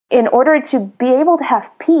in order to be able to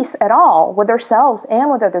have peace at all with ourselves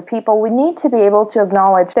and with other people, we need to be able to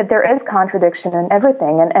acknowledge that there is contradiction in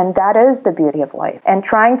everything, and that is the beauty of life. And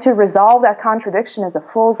trying to resolve that contradiction is a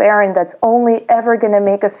fool's errand that's only ever going to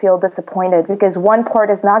make us feel disappointed, because one part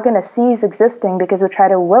is not going to cease existing because we try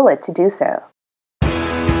to will it to do so.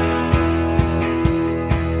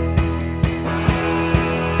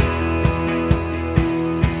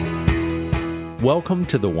 Welcome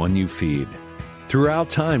to The One You Feed. Throughout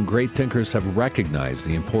time, great thinkers have recognized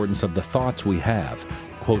the importance of the thoughts we have.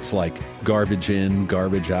 Quotes like garbage in,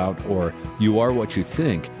 garbage out, or you are what you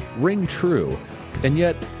think ring true. And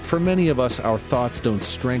yet, for many of us, our thoughts don't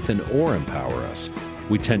strengthen or empower us.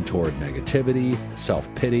 We tend toward negativity,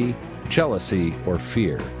 self-pity, jealousy, or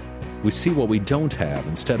fear. We see what we don't have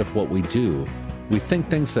instead of what we do. We think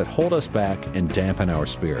things that hold us back and dampen our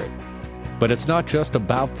spirit. But it's not just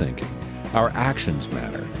about thinking. Our actions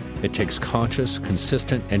matter. It takes conscious,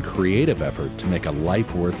 consistent, and creative effort to make a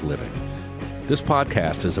life worth living. This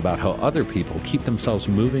podcast is about how other people keep themselves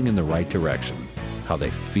moving in the right direction, how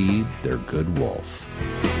they feed their good wolf.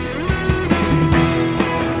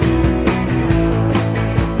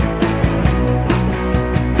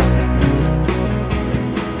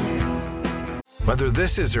 Whether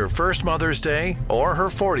this is her first Mother's Day or her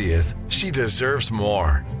 40th, she deserves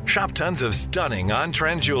more. Shop tons of stunning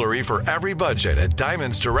on-trend jewelry for every budget at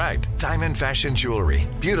Diamonds Direct. Diamond fashion jewelry,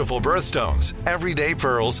 beautiful birthstones, everyday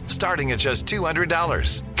pearls starting at just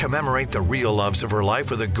 $200. Commemorate the real loves of her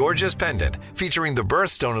life with a gorgeous pendant featuring the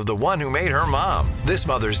birthstone of the one who made her mom. This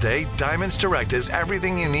Mother's Day, Diamonds Direct is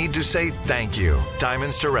everything you need to say thank you.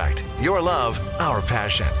 Diamonds Direct, your love, our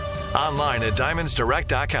passion. Online at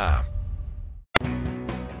diamondsdirect.com.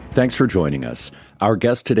 Thanks for joining us. Our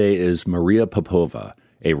guest today is Maria Popova,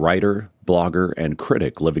 a writer, blogger, and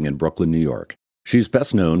critic living in Brooklyn, New York. She's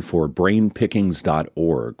best known for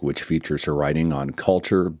brainpickings.org, which features her writing on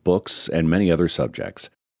culture, books, and many other subjects.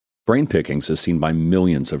 Brain Pickings is seen by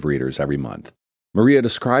millions of readers every month. Maria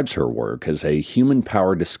describes her work as a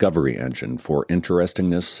human-powered discovery engine for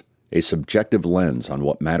interestingness, a subjective lens on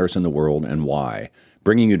what matters in the world and why,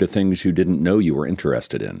 bringing you to things you didn't know you were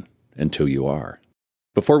interested in, until you are.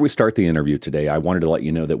 Before we start the interview today, I wanted to let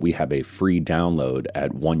you know that we have a free download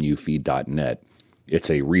at oneyoufeed.net. It's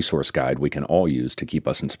a resource guide we can all use to keep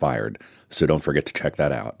us inspired, so don't forget to check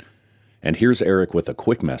that out. And here's Eric with a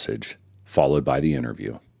quick message, followed by the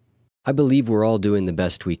interview. I believe we're all doing the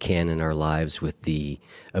best we can in our lives with the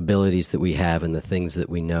abilities that we have and the things that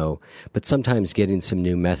we know, but sometimes getting some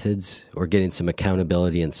new methods or getting some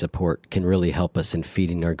accountability and support can really help us in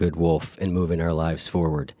feeding our good wolf and moving our lives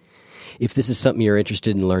forward. If this is something you're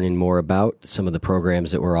interested in learning more about, some of the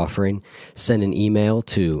programs that we're offering, send an email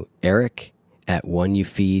to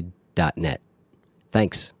eric@oneyoufeed.net.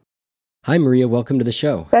 Thanks. Hi, Maria. Welcome to the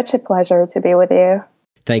show. Such a pleasure to be with you.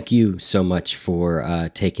 Thank you so much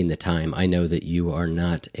for taking the time. I know that you are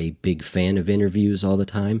not a big fan of interviews all the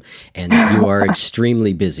time, and that you are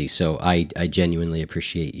extremely busy, so I genuinely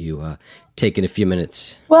appreciate you taking a few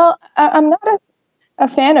minutes. Well, I'm not a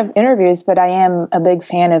fan of interviews, but I am a big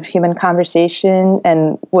fan of human conversation,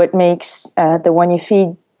 and what makes the One You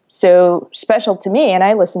Feed so special to me, and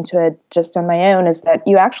I listen to it just on my own, is that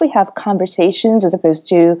you actually have conversations as opposed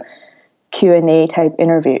to Q&A type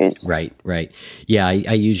interviews. Right. Yeah,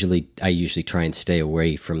 I usually try and stay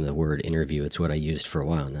away from the word interview. It's what I used for a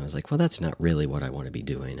while, and I was like, well, that's not really what I want to be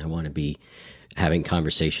doing. I want to be having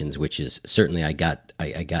conversations, which is certainly I got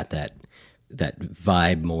that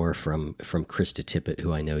vibe more from Krista Tippett,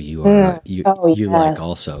 who I know you are you like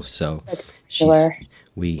also. So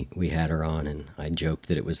we had her on, and I joked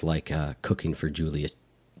that it was like cooking for Julia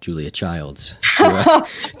Childs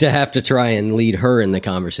to have to try and lead her in the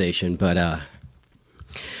conversation. But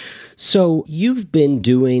so you've been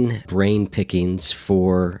doing Brain Pickings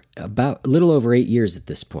for about a little over 8 years at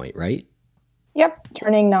this point, right? Yep,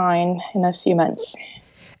 turning 9 in a few months.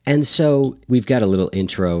 And so we've got a little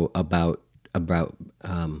intro about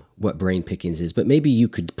what Brain Pickings is, but maybe you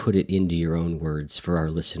could put it into your own words for our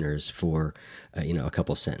listeners for a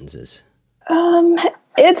couple sentences.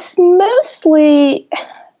 It's mostly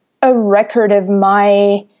a record of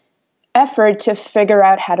my effort to figure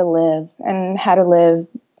out how to live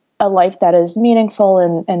a life that is meaningful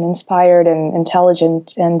and inspired and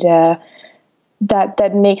intelligent, and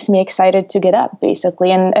that makes me excited to get up,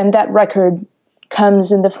 basically. And that record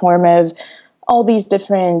comes in the form of all these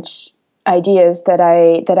different ideas that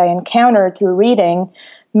I encounter through reading,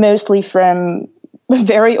 mostly from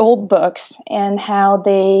very old books, and how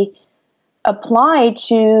they apply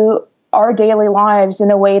to our daily lives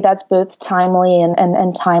in a way that's both timely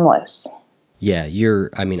and timeless. Yeah,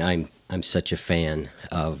 I'm I'm such a fan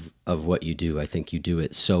of what you do. I think you do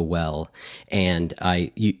it so well. And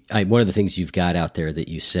one of the things you've got out there that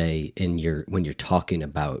you say when you're talking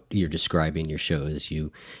about, you're describing your show, is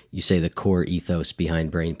you say the core ethos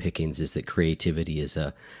behind Brain Pickings is that creativity is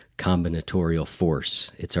a combinatorial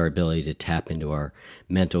force. It's our ability to tap into our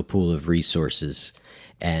mental pool of resources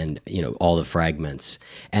and, all the fragments.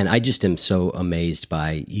 And I just am so amazed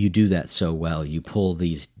by, you do that so well. You pull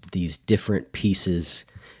these different pieces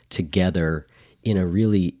together in a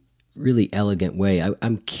really, really elegant way.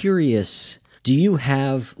 I'm curious, do you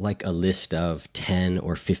have like a list of 10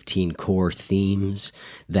 or 15 core themes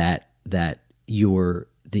that you're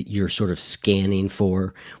sort of scanning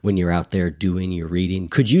for when you're out there doing your reading?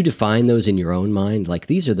 Could you define those in your own mind? Like,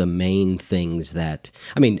 these are the main things that,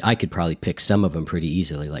 I could probably pick some of them pretty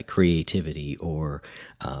easily, like creativity or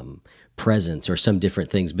presence or some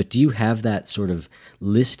different things. But do you have that sort of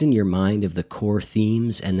list in your mind of the core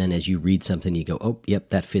themes? And then as you read something, you go, oh, yep,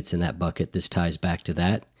 that fits in that bucket. This ties back to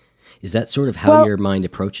that. Is that sort of how your mind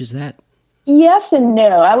approaches that? Yes and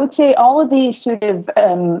no. I would say all of these sort of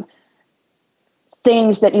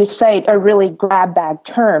things that you cite are really grab bag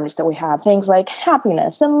terms that we have. Things like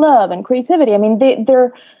happiness and love and creativity.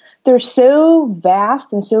 They're so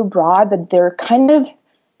vast and so broad that they're kind of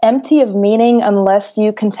empty of meaning unless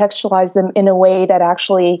you contextualize them in a way that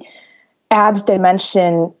actually adds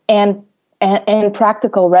dimension and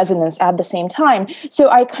practical resonance at the same time. So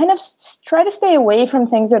I kind of try to stay away from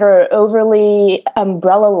things that are overly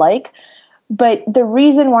umbrella-like. But the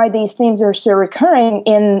reason why these themes are so recurring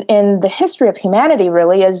in the history of humanity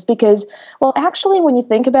really is because, well, actually, when you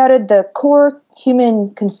think about it, the core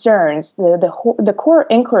human concerns, the core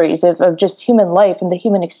inquiries of just human life and the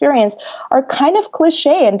human experience are kind of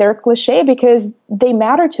cliche, and they're cliche because they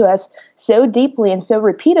matter to us so deeply and so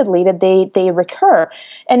repeatedly that they recur.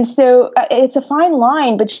 And so it's a fine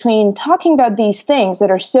line between talking about these things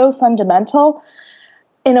that are so fundamental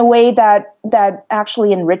in a way that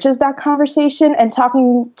actually enriches that conversation and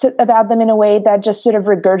talking about them in a way that just sort of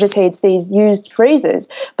regurgitates these used phrases.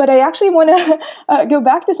 But I actually want to go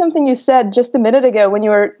back to something you said just a minute ago when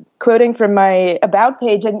you were quoting from my About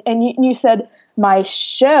page, and you said, my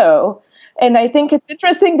show. And I think it's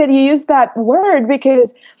interesting that you used that word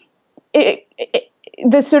because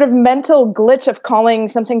this sort of mental glitch of calling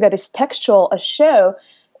something that is textual a show,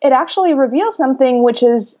 it actually reveals something which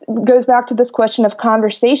goes back to this question of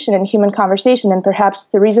conversation and human conversation. And perhaps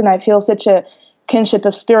the reason I feel such a kinship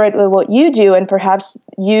of spirit with what you do, and perhaps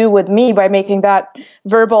you with me by making that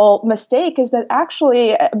verbal mistake, is that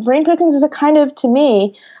actually Brain Pickings is a kind of, to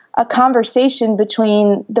me, a conversation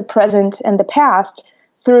between the present and the past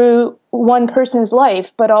through one person's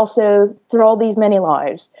life, but also through all these many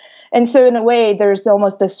lives. And so in a way, there's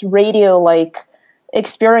almost this radio-like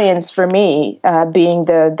experience for me, being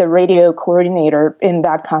the radio coordinator in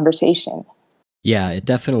that conversation. Yeah, it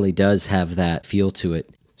definitely does have that feel to it.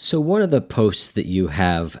 So one of the posts that you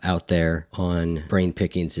have out there on Brain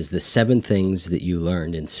Pickings is the 7 things that you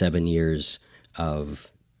learned in 7 years of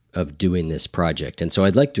doing this project. And so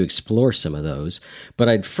I'd like to explore some of those, but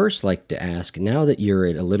I'd first like to ask, now that you're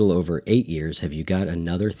at a little over 8 years, have you got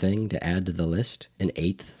another thing to add to the list? An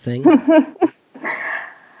 8th thing?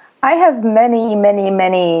 I have many, many,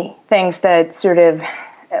 many things that sort of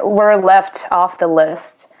were left off the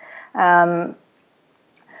list. I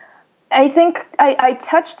think I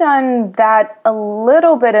touched on that a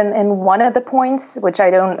little bit in one of the points, which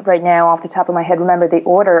I don't right now off the top of my head remember the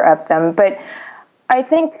order of them. But I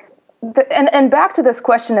think, and back to this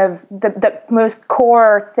question of the most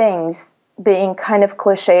core things being kind of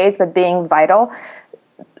cliches but being vital,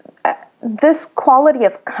 this quality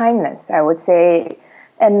of kindness, I would say,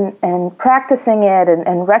 and practicing it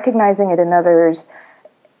and recognizing it in others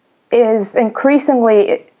is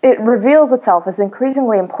increasingly, it reveals itself as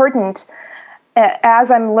increasingly important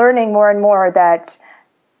as I'm learning more and more that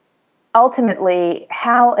ultimately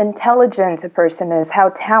how intelligent a person is, how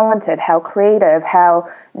talented, how creative, how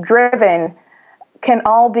driven can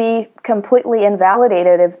all be completely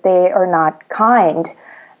invalidated if they are not kind.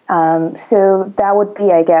 So that would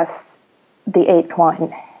be, I guess, the 8th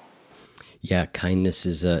one. Yeah, kindness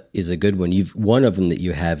is a good one. One of them that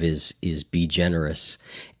you have is be generous,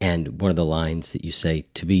 and one of the lines that you say,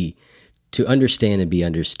 to understand and be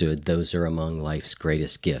understood, those are among life's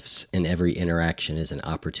greatest gifts, and every interaction is an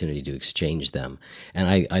opportunity to exchange them.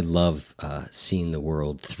 And I love seeing the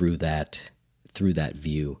world through that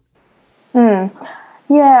view. Yeah,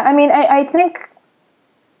 I think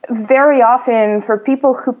very often for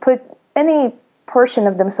people who put any portion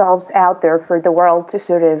of themselves out there for the world to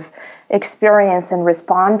sort of experience and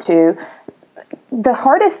respond to, the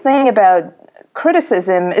hardest thing about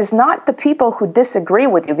criticism is not the people who disagree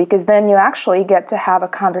with you, because then you actually get to have a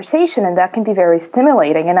conversation, and that can be very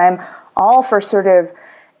stimulating. And I'm all for sort of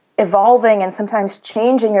evolving and sometimes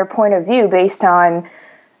changing your point of view based on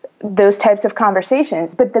those types of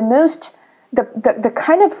conversations. But the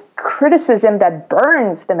kind of criticism that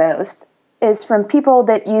burns the most is from people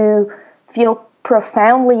that you feel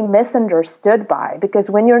profoundly misunderstood by, because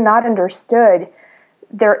when you're not understood,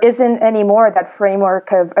 there isn't anymore that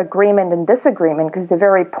framework of agreement and disagreement, because the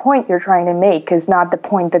very point you're trying to make is not the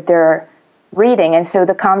point that they're reading. And so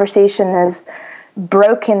the conversation is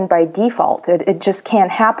broken by default. It just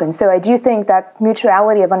can't happen. So I do think that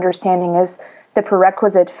mutuality of understanding is the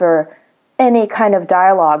prerequisite for any kind of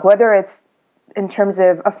dialogue, whether it's in terms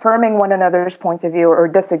of affirming one another's point of view or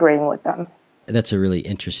disagreeing with them. That's a really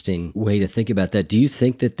interesting way to think about that. Do you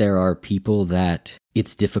think that there are people that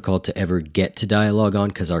it's difficult to ever get to dialogue on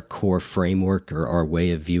because our core framework or our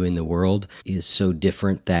way of viewing the world is so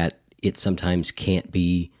different that it sometimes can't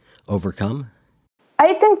be overcome?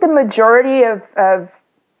 I think the majority of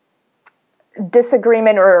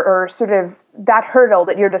disagreement or sort of that hurdle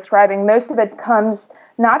that you're describing, most of it comes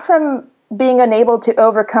not from being unable to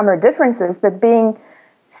overcome our differences, but being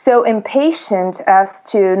so impatient as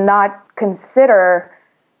to not consider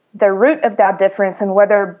the root of that difference and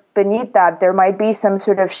whether beneath that there might be some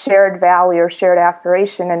sort of shared value or shared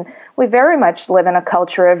aspiration. And we very much live in a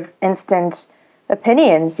culture of instant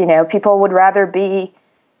opinions. You know, people would rather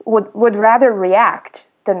react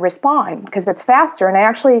than respond because it's faster. And I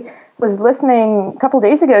actually was listening a couple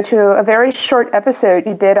days ago to a very short episode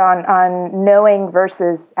you did on knowing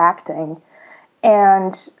versus acting,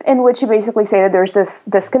 and in which you basically say that there's this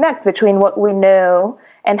disconnect between what we know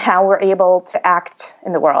and how we're able to act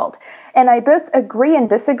in the world. And I both agree and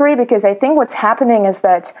disagree, because I think what's happening is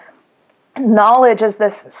that knowledge is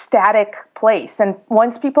this static place. And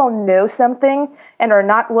once people know something and are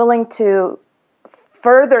not willing to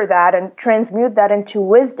further that and transmute that into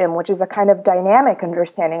wisdom, which is a kind of dynamic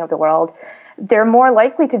understanding of the world, they're more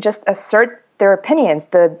likely to just assert their opinions,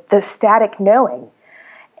 the static knowing.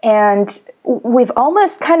 And we've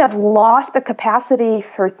almost kind of lost the capacity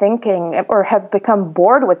for thinking, or have become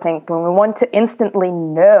bored with thinking. We want to instantly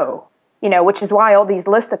know, which is why all these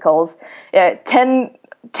listicles,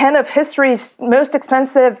 10 of history's most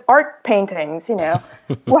expensive art paintings,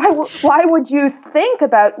 why would you think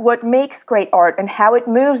about what makes great art and how it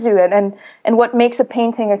moves you and what makes a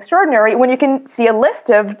painting extraordinary when you can see a list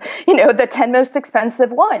of, the 10 most expensive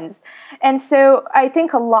ones? And so I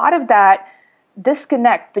think a lot of that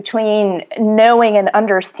disconnect between knowing and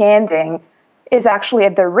understanding is actually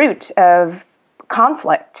at the root of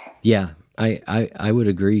conflict. Yeah, I would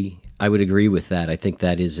agree. I would agree with that. I think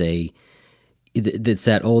that is it's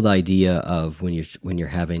that old idea of when you're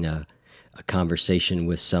having a conversation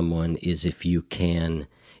with someone, is if you can,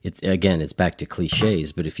 it's back to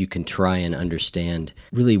cliches, but if you can try and understand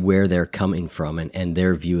really where they're coming from and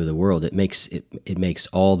their view of the world, it makes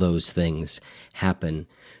all those things happen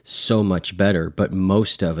so much better. But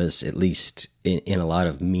most of us, at least in a lot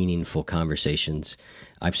of meaningful conversations,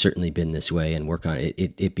 I've certainly been this way and work on it.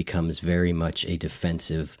 It becomes very much a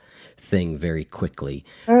defensive thing very quickly,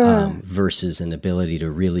 versus an ability to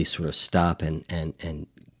really sort of stop and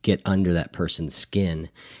get under that person's skin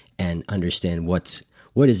and understand what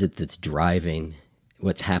is it that's driving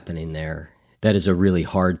what's happening there. That is a really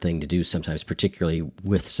hard thing to do sometimes, particularly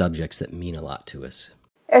with subjects that mean a lot to us.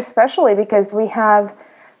 Especially because we have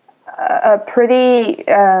a pretty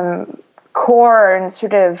core and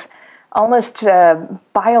sort of almost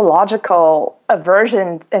biological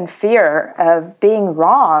aversion and fear of being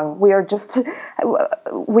wrong. We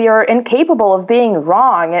are incapable of being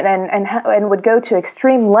wrong and would go to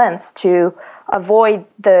extreme lengths to avoid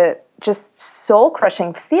the just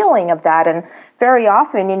soul-crushing feeling of that. And very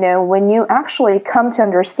often, when you actually come to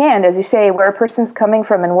understand, as you say, where a person's coming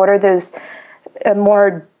from and what are those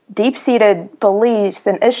more deep-seated beliefs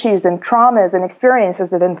and issues and traumas and experiences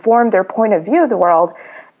that inform their point of view of the world,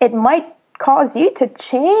 it might cause you to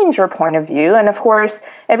change your point of view. And of course,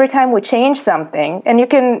 every time we change something, and you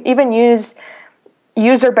can even use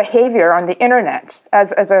user behavior on the internet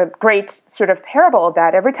as a great sort of parable of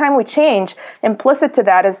that. Every time we change, implicit to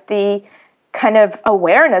that is the kind of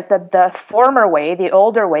awareness that the former way, the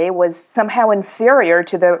older way, was somehow inferior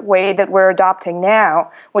to the way that we're adopting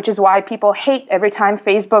now, which is why people hate every time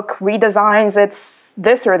Facebook redesigns its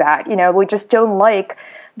this or that. We just don't like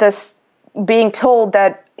this being told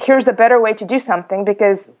that here's a better way to do something,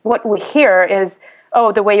 because what we hear is,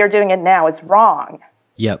 oh, the way you're doing it now is wrong.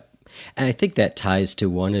 Yep. And I think that ties to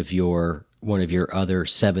one of your other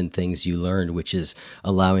 7 things you learned, which is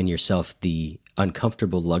allowing yourself the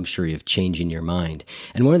uncomfortable luxury of changing your mind.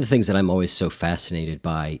 And one of the things that I'm always so fascinated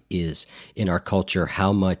by is in our culture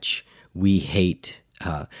how much we hate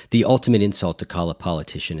the ultimate insult to call a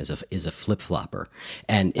politician is a flip-flopper.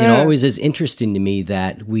 And it always is interesting to me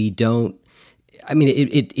that we don't. I mean,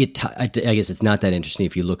 I guess it's not that interesting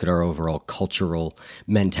if you look at our overall cultural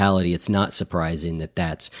mentality. It's not surprising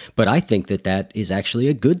but I think that is actually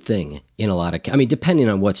a good thing in a lot of, I mean, depending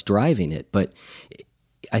on what's driving it. But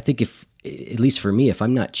I think at least for me, if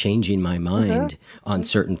I'm not changing my mind on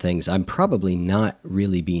certain things, I'm probably not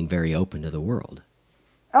really being very open to the world.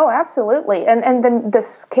 Oh, absolutely. And then the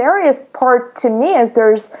scariest part to me is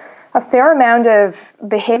there's a fair amount of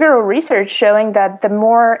behavioral research showing that the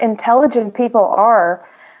more intelligent people are,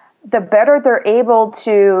 the better they're able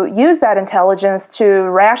to use that intelligence to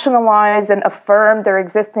rationalize and affirm their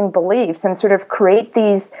existing beliefs and sort of create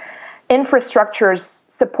these infrastructures,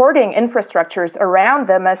 supporting infrastructures around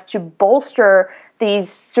them as to bolster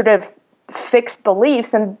these sort of fixed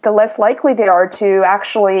beliefs, and the less likely they are to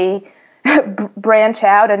actually branch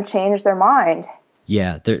out and change their mind.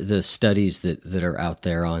 Yeah, the studies that are out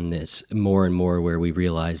there on this more and more, where we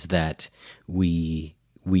realize that we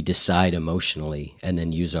decide emotionally and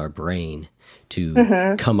then use our brain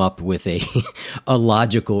to come up with a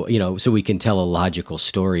logical, so we can tell a logical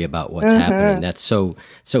story about what's happening. That's so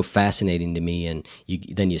fascinating to me. And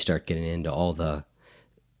then you start getting into all the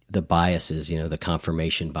biases, the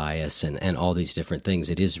confirmation bias and all these different things.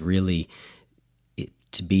 It is really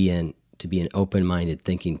to be an open-minded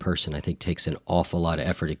thinking person, I think, takes an awful lot of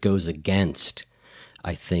effort. It goes against,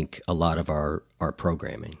 I think, a lot of our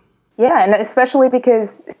programming. Yeah, and especially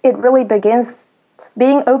because it really begins,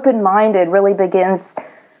 being open-minded really begins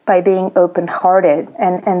by being open-hearted,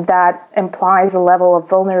 and that implies a level of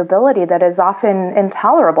vulnerability that is often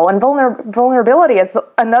intolerable. And vulnerability is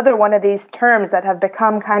another one of these terms that have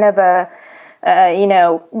become kind of a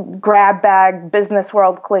grab bag business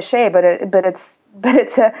world cliche, but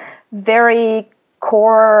it's a very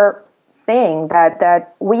core thing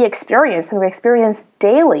that we experience, and we experience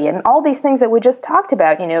daily. And all these things that we just talked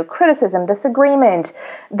about, criticism, disagreement,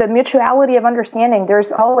 the mutuality of understanding,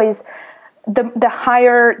 there's always, the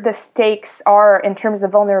higher the stakes are in terms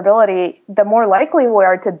of vulnerability, the more likely we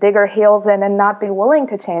are to dig our heels in and not be willing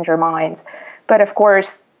to change our minds. But of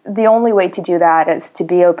course, the only way to do that is to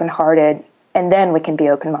be open-hearted, and then we can be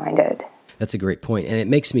open-minded. That's a great point. And it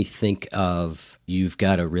makes me think of, you've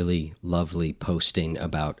got a really lovely posting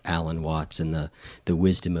about Alan Watts and the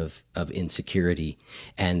wisdom of insecurity,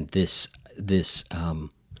 and this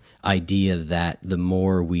idea that the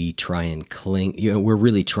more we try and cling, we're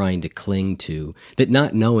really trying to cling to, that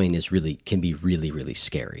not knowing can be really, really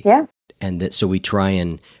scary. Yeah. And that, so we try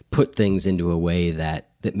and put things into a way that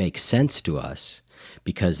makes sense to us,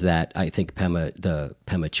 because that, I think Pema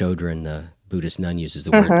Chodron, the Buddhist nun, uses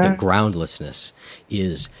the word, the groundlessness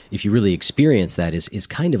is, if you really experience that, is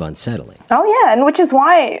kind of unsettling. Oh yeah, and which is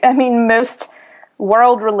why, most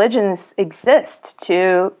world religions exist,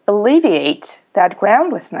 to alleviate that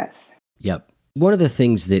groundlessness. Yep. One of the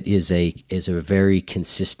things that is a very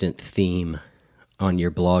consistent theme on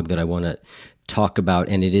your blog that I want to talk about,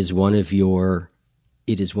 and it is one of your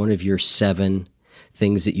 7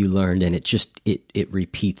 things that you learned, and it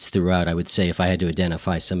repeats throughout, I would say, if I had to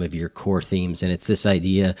identify some of your core themes. And it's this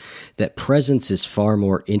idea that presence is far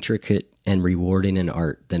more intricate and rewarding in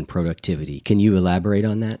art than productivity. Can you elaborate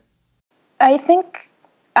on that? I think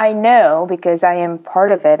I know, because I am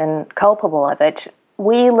part of it and culpable of it.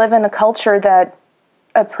 We live in a culture that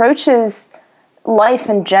approaches life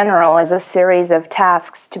in general as a series of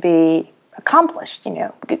tasks to be accomplished.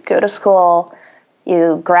 You go to school,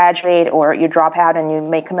 you graduate, or you drop out and you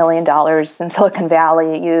make $1 million in Silicon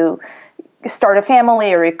Valley, you start a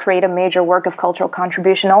family, or you create a major work of cultural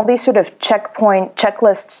contribution, all these sort of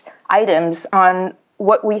checklist items on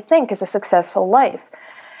what we think is a successful life.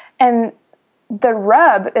 And the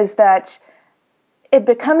rub is that it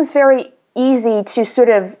becomes very easy to sort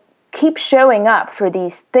of keep showing up for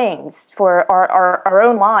these things, for our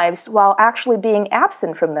own lives, while actually being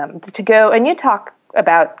absent from them. To go, and you talk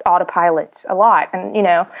about autopilot a lot, and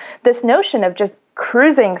this notion of just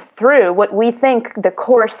cruising through what we think the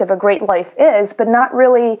course of a great life is, but not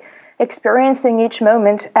really experiencing each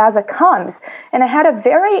moment as it comes. And I had a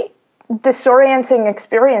very disorienting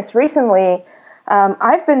experience recently.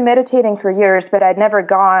 I've been meditating for years, but I'd never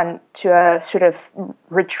gone to a sort of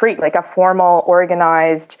retreat, like a formal,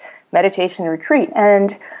 organized meditation retreat.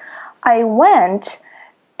 And I went,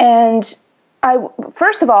 and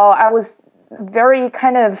first of all, I was very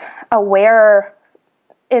kind of aware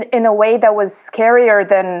in a way that was scarier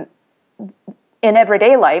than in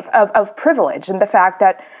everyday life of privilege, and the fact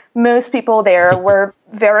that most people there were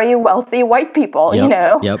very wealthy white people,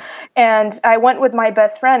 Yep. And I went with my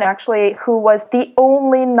best friend, actually, who was the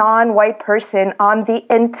only non-white person on the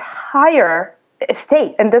entire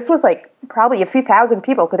estate. And this was like probably a few thousand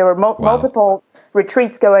people, because there were multiple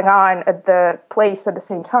retreats going on at the place at the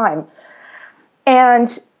same time. And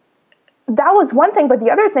that was one thing. But the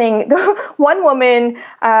other thing, one woman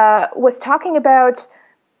was talking about,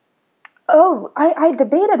 I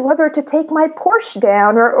debated whether to take my Porsche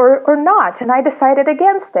down or not, and I decided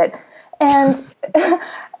against it. And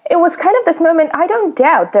it was kind of this moment. I don't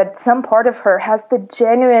doubt that some part of her has the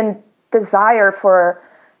genuine desire for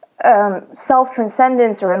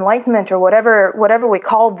self-transcendence or enlightenment or whatever we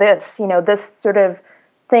call this, this sort of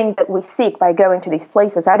thing that we seek by going to these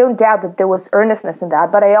places. I don't doubt that there was earnestness in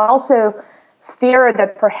that, but I also fear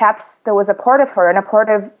that perhaps there was a part of her and a part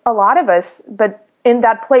of a lot of us, but in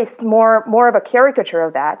that place, more of a caricature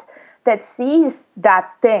of that sees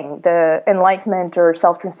that thing, the enlightenment or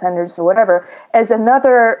self-transcendence or whatever, as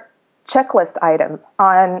another checklist item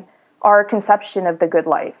on our conception of the good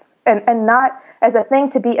life, and not as a thing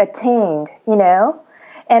to be attained,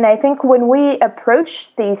 And I think when we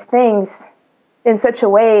approach these things in such a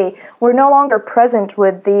way, we're no longer present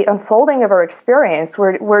with the unfolding of our experience.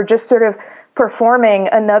 We're just sort of performing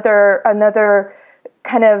another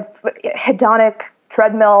kind of hedonic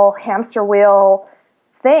treadmill, hamster wheel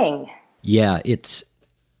thing. Yeah, it's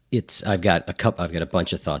I've got a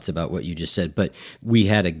bunch of thoughts about what you just said, but we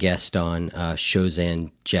had a guest on,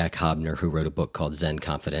 Shozan Jack Hobner, who wrote a book called Zen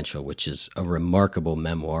Confidential, which is a remarkable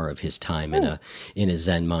memoir of his time in a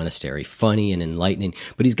Zen monastery. Funny and enlightening,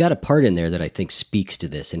 but he's got a part in there that I think speaks to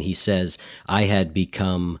this. And he says, I had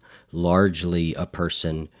become largely a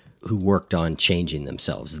person who worked on changing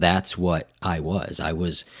themselves. That's what I was.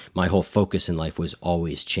 My whole focus in life was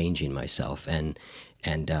always changing myself. And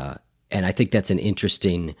I think that's an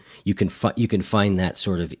interesting, you can find that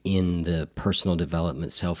sort of in the personal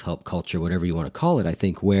development, self-help culture, whatever you want to call it, I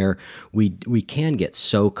think, where we can get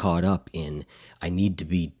so caught up in, I need to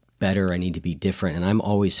be better, I need to be different. And I'm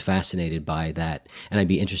always fascinated by that. And I'd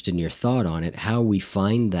be interested in your thought on it, how we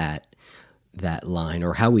find that line,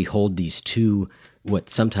 or how we hold these two,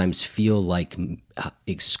 what sometimes feel like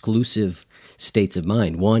exclusive states of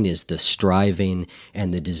mind. One is the striving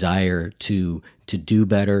and the desire to do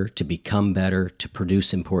better, to become better, to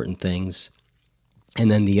produce important things.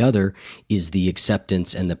 And then the other is the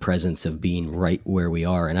acceptance and the presence of being right where we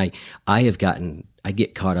are. And I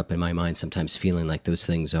get caught up in my mind sometimes feeling like those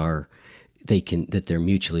things that they're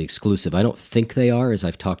mutually exclusive. I don't think they are, as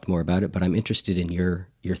I've talked more about it, but I'm interested in your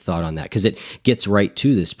thought on that, because it gets right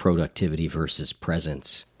to this productivity versus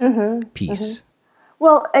presence piece. Mm-hmm.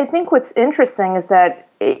 Well, I think what's interesting is that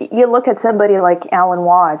you look at somebody like Alan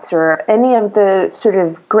Watts or any of the sort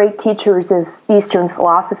of great teachers of Eastern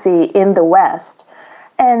philosophy in the West,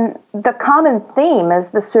 and the common theme is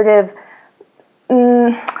the sort of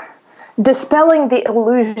dispelling the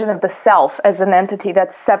illusion of the self as an entity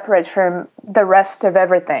that's separate from the rest of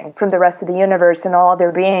everything, from the rest of the universe and all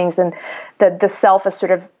other beings, and that the self is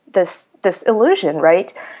sort of this illusion,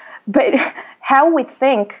 right? But how we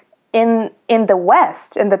think in the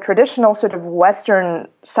West, in the traditional sort of Western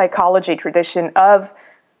psychology tradition of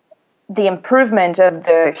the improvement of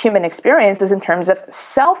the human experience is in terms of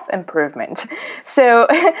self-improvement. So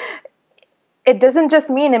it doesn't just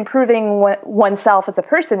mean improving oneself as a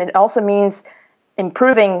person. It also means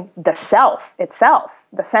improving the self itself,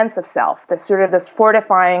 the sense of self, the sort of this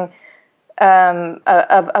fortifying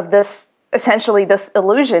of this, essentially this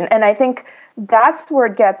illusion. And I think that's where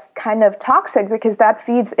it gets kind of toxic, because that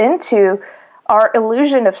feeds into our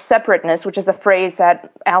illusion of separateness, which is a phrase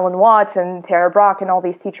that Alan Watts and Tara Brach and all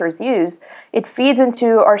these teachers use. It feeds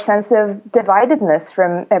into our sense of dividedness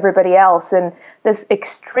from everybody else. And this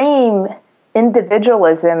extreme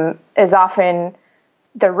individualism is often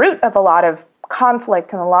the root of a lot of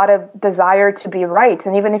conflict and a lot of desire to be right.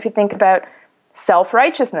 And even if you think about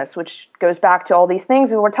self-righteousness, which goes back to all these things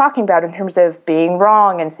we were talking about in terms of being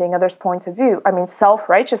wrong and seeing others' points of view. I mean,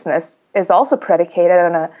 self-righteousness is also predicated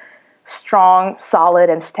on a strong, solid,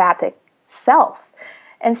 and static self.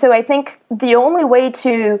 And so I think the only way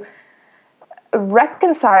to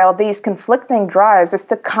reconcile these conflicting drives is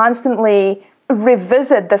to constantly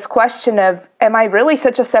revisit this question of, am I really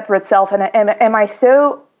such a separate self? And am I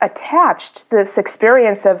so attached to this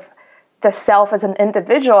experience of the self as an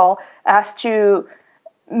individual as to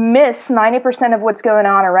miss 90% of what's going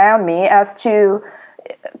on around me, as to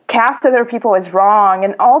cast other people as wrong,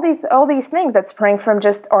 and all these things that spring from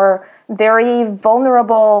just our very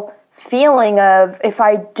vulnerable feeling of, if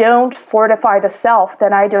I don't fortify the self,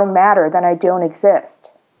 then I don't matter, then I don't exist.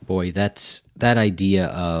 Boy, that's that idea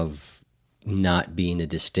of not being a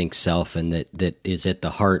distinct self, and that is at the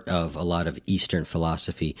heart of a lot of Eastern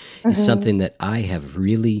philosophy, is something that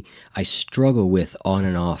I struggle with on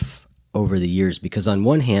and off over the years. Because on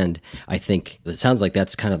one hand, I think it sounds like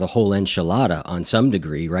that's kind of the whole enchilada on some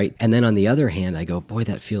degree, right? And then on the other hand, I go, boy,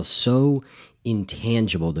 that feels so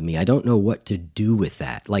intangible to me. I don't know what to do with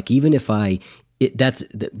that. Like, even if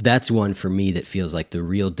that's one for me that feels like the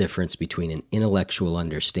real difference between an intellectual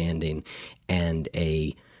understanding and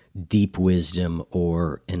a deep wisdom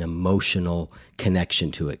or an emotional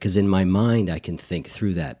connection to it. Because in my mind, I can think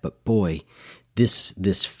through that. But boy,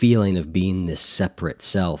 this feeling of being this separate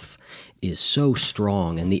self is so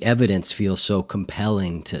strong, and the evidence feels so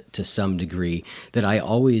compelling to some degree, that I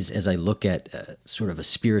always, as I look at sort of a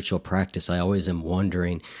spiritual practice, I always am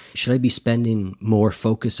wondering, should I be spending more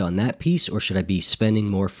focus on that piece, or should I be spending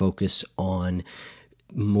more focus on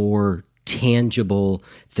more tangible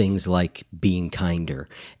things like being kinder?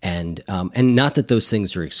 And not that those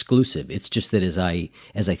things are exclusive. It's just that as I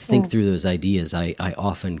think through those ideas, I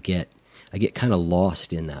often get kind of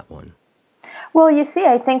lost in that one. Well, you see,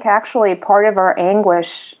 I think actually part of our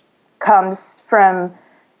anguish comes from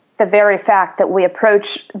the very fact that we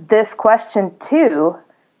approach this question too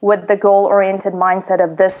with the goal-oriented mindset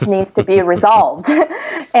of this needs to be resolved.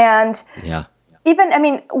 And yeah. Even, I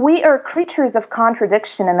mean, we are creatures of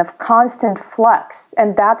contradiction and of constant flux.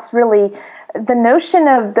 And that's really, the notion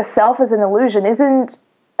of the self as an illusion isn't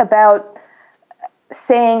about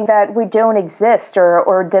saying that we don't exist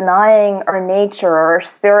or denying our nature or our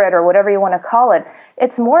spirit or whatever you want to call it.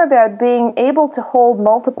 It's more about being able to hold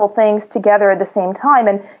multiple things together at the same time.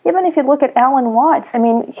 And even if you look at Alan Watts, I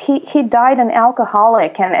mean, he died an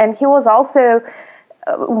alcoholic, and he was also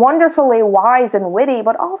wonderfully wise and witty,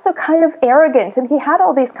 but also kind of arrogant. And he had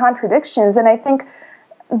all these contradictions. And I think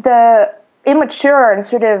the immature and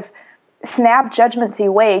sort of snap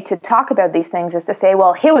judgmenty way to talk about these things is to say,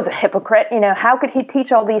 well, he was a hypocrite. You know, how could he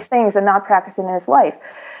teach all these things and not practice it in his life?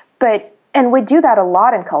 And we do that a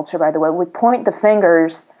lot in culture, by the way. We point the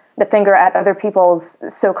finger at other people's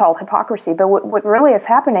so-called hypocrisy. But what really is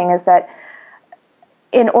happening is that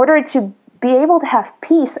in order to be able to have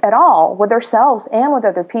peace at all with ourselves and with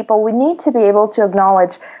other people, we need to be able to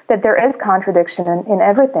acknowledge that there is contradiction in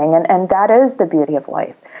everything, and that is the beauty of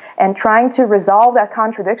life. And trying to resolve that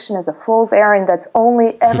contradiction is a fool's errand that's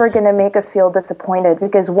only ever going to make us feel disappointed,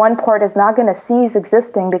 because one part is not going to cease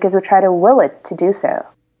existing because we try to will it to do so.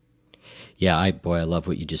 Yeah, I love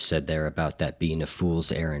what you just said there about that being a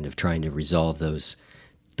fool's errand, of trying to resolve those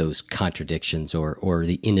contradictions or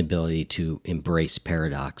the inability to embrace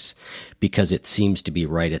paradox, because it seems to be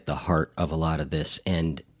right at the heart of a lot of this.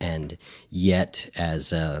 And yet,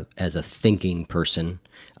 as a thinking person,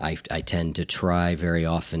 I tend to try very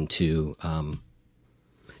often to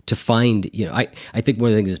find, you know, I think one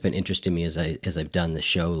of the things that's been interesting to me as I've done the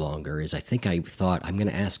show longer is I thought I'm going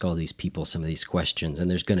to ask all these people some of these questions,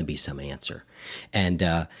 and there's going to be some answer. And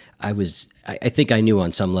I think I knew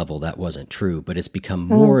on some level that wasn't true, but it's become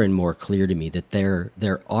more and more clear to me that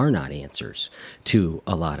there are not answers to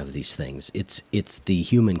a lot of these things. It's the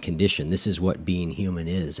human condition. This is what being human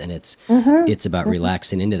is, and it's about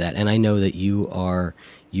relaxing into that. And I know that you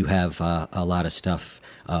have a lot of stuff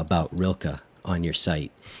about Rilke on your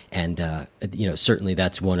site. And, certainly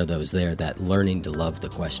that's one of those there, that learning to love the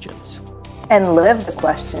questions. And live the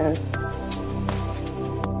questions.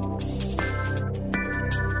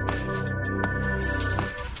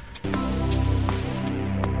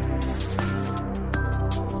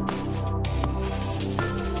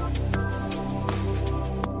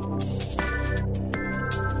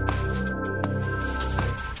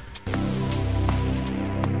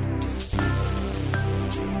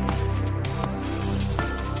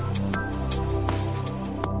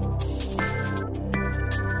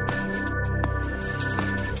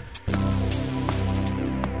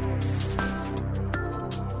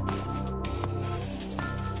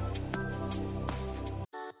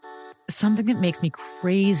 Something that makes me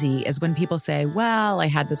crazy is when people say, well, I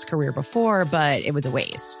had this career before, but it was a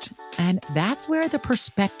waste. And that's where the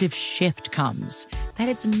perspective shift comes, that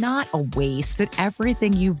it's not a waste, that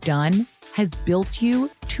everything you've done has built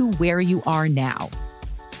you to where you are now.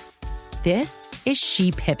 This is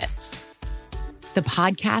She Pivots, the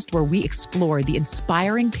podcast where we explore the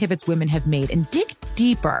inspiring pivots women have made and dig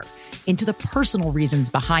deeper into the personal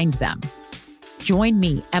reasons behind them. Join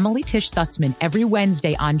me, Emily Tish Sussman, every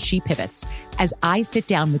Wednesday on She Pivots as I sit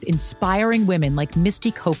down with inspiring women like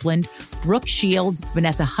Misty Copeland, Brooke Shields,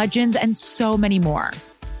 Vanessa Hudgens, and so many more.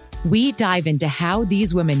 We dive into how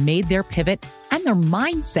these women made their pivot and their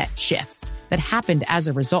mindset shifts that happened as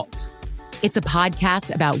a result. It's a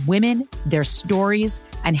podcast about women, their stories,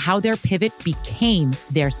 and how their pivot became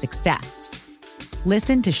their success.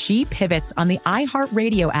 Listen to She Pivots on the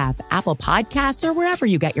iHeartRadio app, Apple Podcasts, or wherever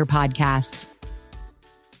you get your podcasts.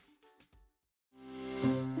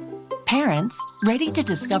 Parents, ready to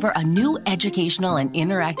discover a new educational and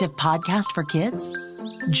interactive podcast for kids?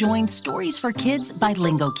 Join Stories for Kids by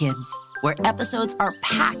Lingo Kids, where episodes are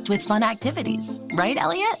packed with fun activities. Right,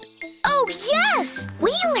 Elliot? Oh, yes!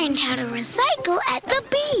 We learned how to recycle at the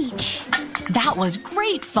beach. That was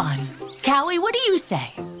great fun. Callie, what do you say?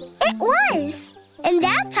 It was. And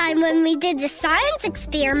that time when we did the science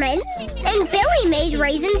experiments and Billy made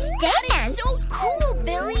raisins dance. So cool,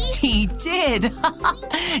 Billy. He did.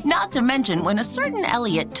 Not to mention when a certain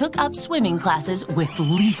Elliot took up swimming classes with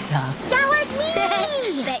Lisa. That was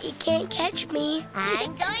me. Bet you can't catch me.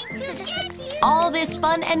 I'm going to get you. All this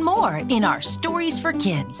fun and more in our Stories for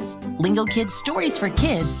Kids. Lingo Kids Stories for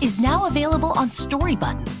Kids is now available on Story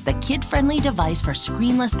Button, the kid-friendly device for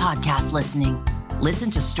screenless podcast listening.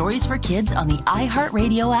 Listen to Stories for Kids on the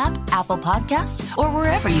iHeartRadio app, Apple Podcasts, or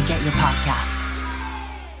wherever you get your podcasts.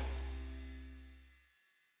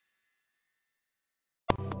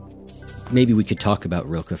 Maybe we could talk about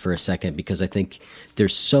Rilke for a second, because I think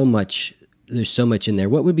there's so much in there.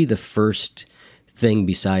 What would be the first thing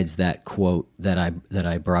besides that quote that I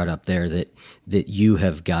brought up there that you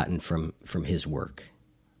have gotten from his work?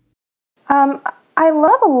 I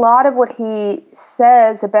love a lot of what he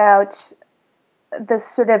says about this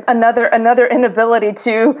sort of another inability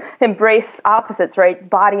to embrace opposites, right?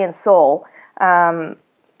 Body and soul. And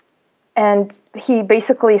he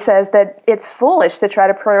basically says that it's foolish to try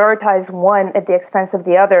to prioritize one at the expense of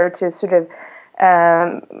the other, to sort of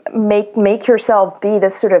make yourself be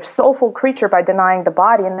this sort of soulful creature by denying the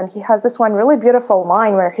body. And then he has this one really beautiful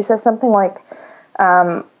line where he says something like,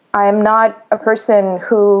 I am not a person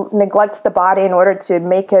who neglects the body in order to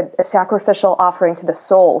make it a sacrificial offering to the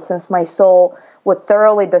soul, since my soul would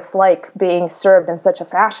thoroughly dislike being served in such a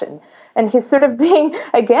fashion. And he's sort of being,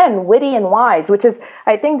 again, witty and wise, which is,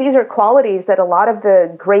 I think these are qualities that a lot of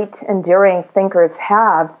the great enduring thinkers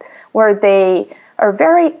have, where they are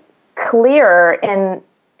very clear in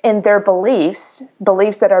their beliefs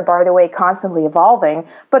that are, by the way, constantly evolving,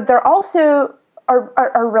 but they're also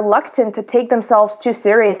are reluctant to take themselves too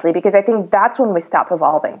seriously, because I think that's when we stop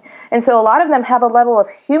evolving. And so a lot of them have a level of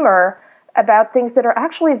humor about things that are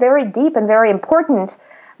actually very deep and very important,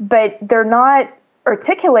 but they're not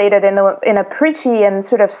articulated in a preachy and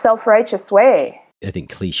sort of self-righteous way. I think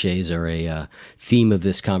cliches are a theme of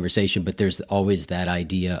this conversation, but there's always that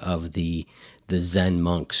idea of the Zen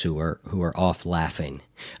monks who are off laughing,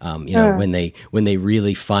 when they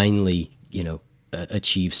really finally,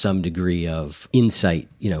 achieve some degree of insight,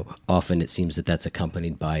 often it seems that that's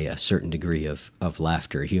accompanied by a certain degree of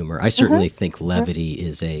laughter, humor. I certainly think levity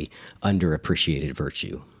is a underappreciated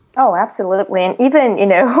virtue. Oh, absolutely. And even,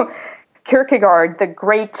 Kierkegaard, the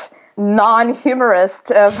great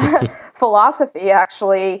non-humorist of philosophy,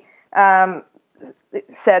 actually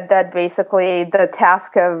said that basically the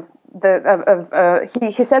task of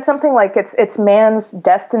he said something like it's man's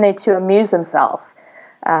destiny to amuse himself.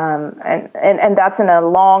 And that's in a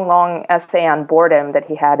long essay on boredom that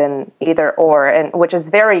he had in Either Or, and which is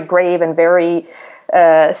very grave and very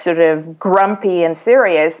sort of grumpy and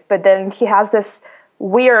serious. But then he has this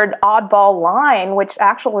weird oddball line, which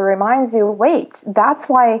actually reminds you, wait, that's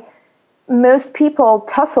why most people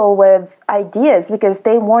tussle with ideas, because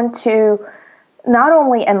they want to not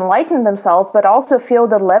only enlighten themselves, but also feel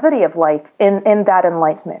the levity of life in that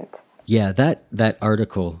enlightenment. Yeah, that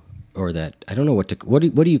article, or that, I don't know what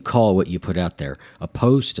do you call what you put out there? A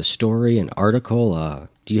post, a story, an article?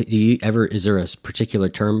 Do you ever, is there a particular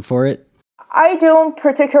term for it? I don't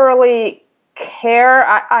particularly care.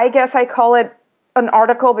 I guess I call it an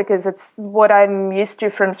article because it's what I'm used to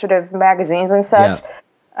from sort of magazines and such. Yeah.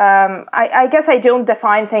 I guess I don't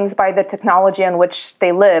define things by the technology on which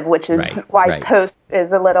they live, which is why post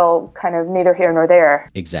is a little kind of neither here nor there.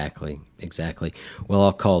 Exactly. Well,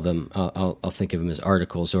 I'll call them, I'll think of them as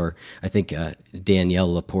articles, or I think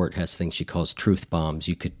Danielle Laporte has things she calls truth bombs.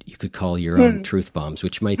 You could call your own truth bombs,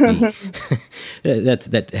 which might be,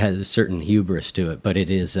 that has a certain hubris to it, but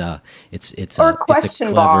it is, it's a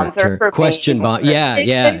clever bombs term. Or question bomb.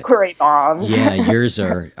 Yeah. Inquiry bombs. Yeah, yours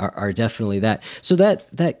are definitely that. So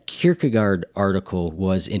that Kierkegaard article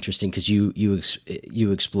was interesting because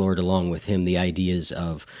you explored along with him the ideas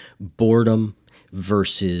of boredom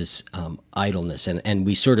versus idleness, and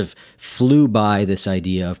we sort of flew by this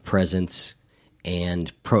idea of presence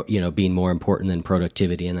and being more important than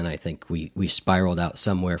productivity. And then I think we spiraled out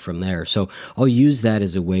somewhere from there. So I'll use that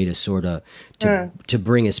as a way to sort of to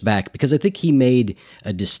bring us back, because I think he made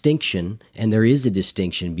a distinction, and there is a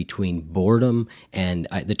distinction between boredom and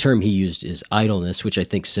the term he used is idleness, which I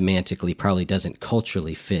think semantically probably doesn't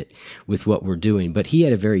culturally fit with what we're doing, but he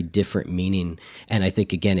had a very different meaning. And I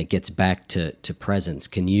think, again, it gets back to presence.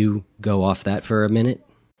 Can you go off that for a minute?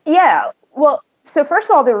 Yeah, well, so first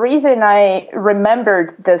of all, the reason I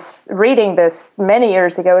remembered reading this many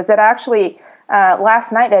years ago is that actually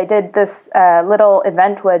last night I did this little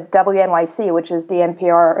event with WNYC, which is the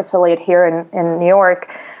NPR affiliate here in New York,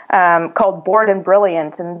 called Bored and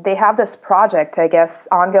Brilliant. And they have this project, I guess,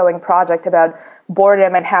 ongoing project about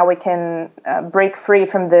boredom and how we can break free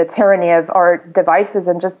from the tyranny of our devices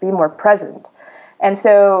and just be more present. And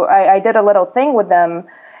so I did a little thing with them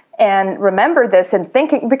and remember this and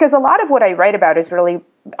thinking, because a lot of what I write about is really,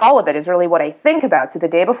 all of it is really what I think about. So the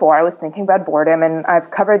day before I was thinking about boredom, and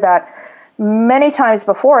I've covered that many times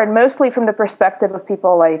before, and mostly from the perspective of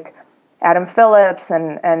people like Adam Phillips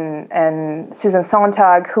and Susan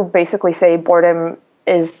Sontag, who basically say boredom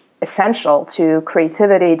is essential to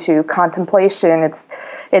creativity, to contemplation.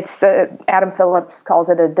 It's Adam Phillips calls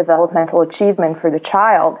it a developmental achievement for the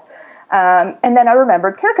child. And then I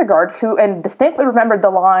remembered Kierkegaard, and distinctly remembered the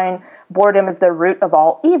line, boredom is the root of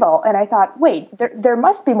all evil. And I thought, wait, there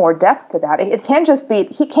must be more depth to that. He can't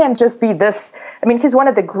just be this. I mean, he's one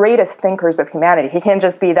of the greatest thinkers of humanity. He can't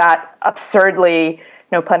just be that absurdly,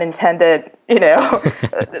 no pun intended,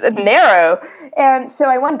 narrow. And so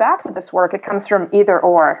I went back to this work. It comes from Either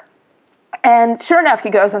Or. And sure enough, he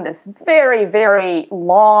goes on this very, very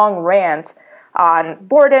long rant on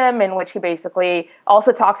boredom, in which he basically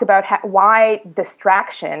also talks about why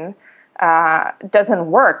distraction doesn't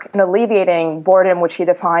work in alleviating boredom, which he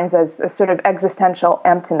defines as a sort of existential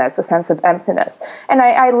emptiness, a sense of emptiness. And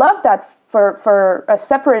I love that for a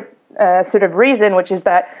separate sort of reason, which is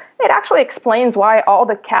that it actually explains why all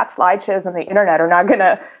the cat slideshows on the internet are not going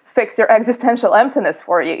to fix your existential emptiness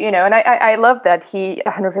for you, And I love that he,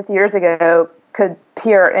 150 years ago, could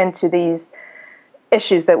peer into these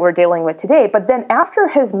issues that we're dealing with today. But then after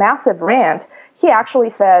his massive rant, he actually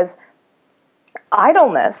says,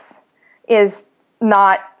 idleness is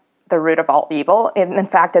not the root of all evil. In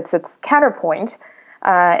fact, it's its counterpoint.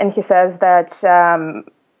 And he says that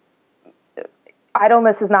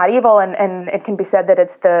idleness is not evil, and it can be said that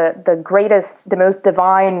it's the greatest, the most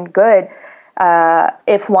divine good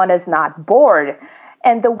if one is not bored.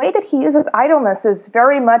 And the way that he uses idleness is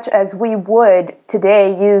very much as we would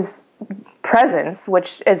today use presence,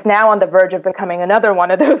 which is now on the verge of becoming another one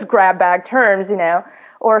of those grab bag terms,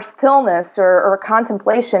 or stillness or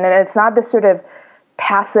contemplation. And it's not this sort of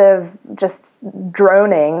passive, just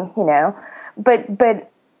droning,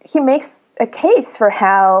 but he makes a case for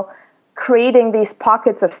how creating these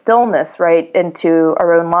pockets of stillness right into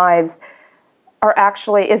our own lives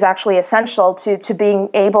is actually essential to being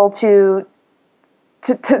able to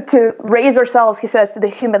raise ourselves, he says, to the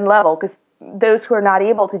human level, because those who are not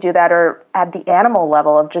able to do that are at the animal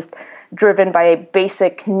level of just driven by a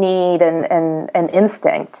basic need and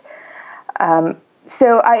instinct.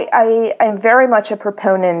 So I'm very much a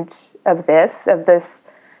proponent of this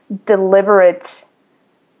deliberate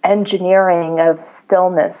engineering of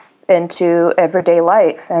stillness into everyday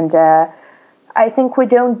life. And I think we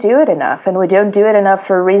don't do it enough, and we don't do it enough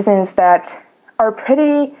for reasons that are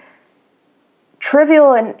pretty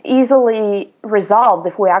trivial and easily resolved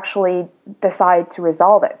if we actually decide to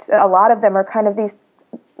resolve it. A lot of them are kind of these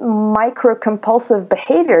micro-compulsive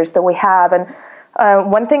behaviors that we have. And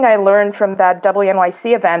one thing I learned from that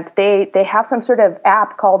WNYC event, they have some sort of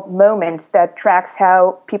app called Moment that tracks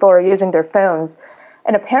how people are using their phones.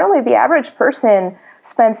 And apparently the average person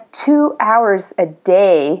spends 2 hours a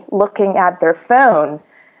day looking at their phone.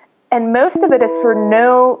 And most of it is for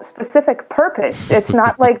no specific purpose. It's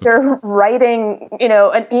not like they're writing,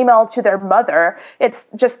 an email to their mother. It's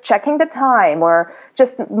just checking the time or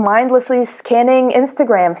just mindlessly scanning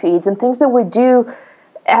Instagram feeds and things that we do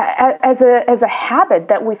as a habit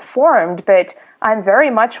that we formed. But I'm very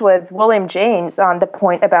much with William James on the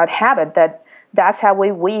point about habit, that's how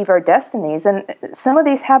we weave our destinies. And some of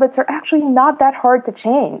these habits are actually not that hard to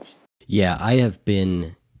change. Yeah, I have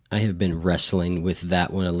been wrestling with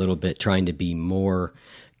that one a little bit, trying to be more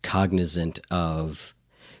cognizant of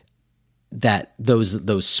that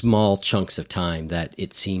those small chunks of time that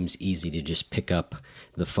it seems easy to just pick up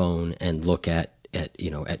the phone and look at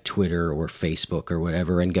Twitter or Facebook or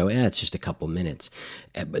whatever and go, it's just a couple minutes.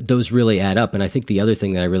 But those really add up. And I think the other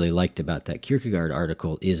thing that I really liked about that Kierkegaard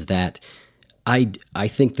article is that I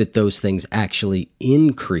think that those things actually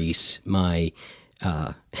increase my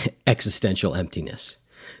existential emptiness.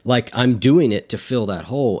 Like I'm doing it to fill that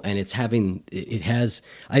hole, and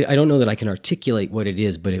I don't know that I can articulate what it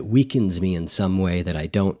is, but it weakens me in some way that I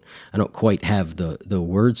don't quite have the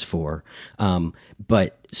words for.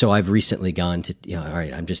 But so I've recently gone to, all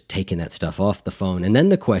right, I'm just taking that stuff off the phone. And then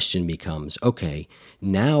the question becomes, okay,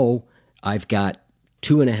 now I've got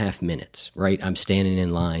 2.5 minutes, right? I'm standing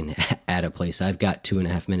in line at a place. I've got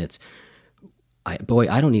 2.5 minutes. I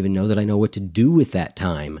don't even know that I know what to do with that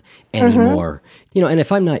time anymore. And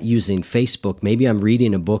if I'm not using Facebook, maybe I'm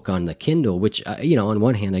reading a book on the Kindle, which, on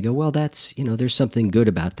one hand I go, well, that's, there's something good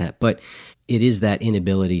about that. But it is that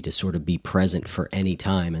inability to sort of be present for any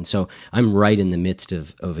time. And so I'm right in the midst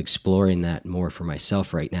of exploring that more for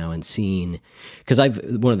myself right now and seeing, because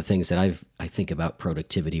one of the things that I think about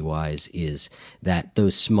productivity wise is that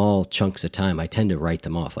those small chunks of time, I tend to write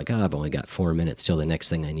them off like, I've only got 4 minutes till the next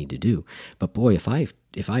thing I need to do. But boy, if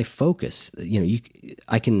I focus,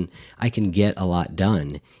 I can get a lot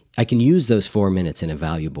done. I can use those 4 minutes in a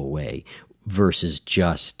valuable way versus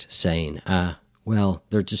just saying, well,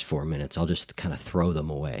 they're just 4 minutes. I'll just kind of throw them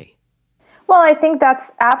away. Well, I think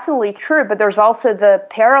that's absolutely true, but there's also the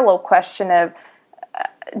parallel question of,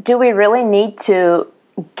 do we really need to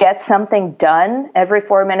get something done every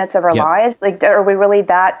 4 minutes of our lives? Like, are we really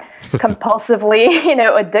that compulsively,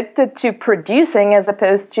 addicted to producing as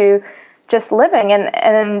opposed to just living?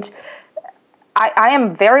 And I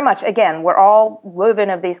am very much, again, we're all woven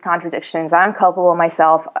of these contradictions. I'm culpable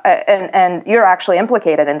myself, and you're actually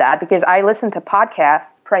implicated in that because I listen to podcasts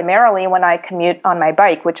primarily when I commute on my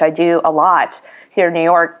bike, which I do a lot here in New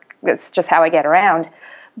York. It's just how I get around.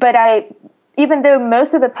 But even though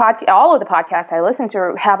all of the podcasts I listen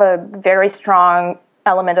to have a very strong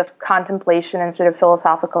element of contemplation and sort of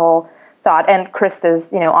philosophical thought, and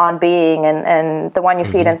Krista's, On Being and The One You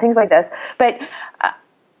Feed and things like this, but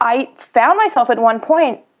I found myself at one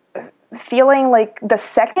point feeling like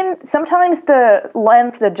sometimes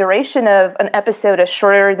the duration of an episode is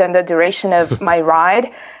shorter than the duration of my ride,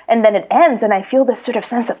 and then it ends, and I feel this sort of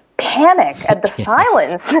sense of panic at the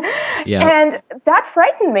silence. And that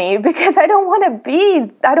frightened me because I don't want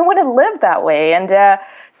to live that way. And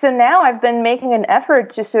so now I've been making an effort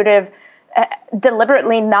to sort of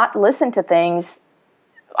deliberately not listen to things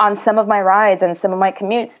on some of my rides and some of my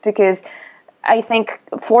commutes, because I think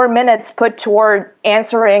 4 minutes put toward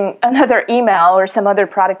answering another email or some other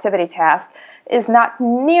productivity task is not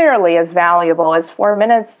nearly as valuable as 4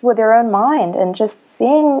 minutes with your own mind and just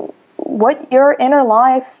seeing what your inner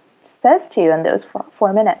life says to you in those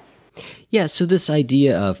 4 minutes. Yeah, so this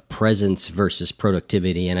idea of presence versus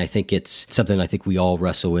productivity, and I think it's something I think we all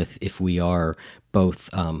wrestle with if we are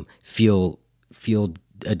both feel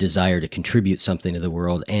a desire to contribute something to the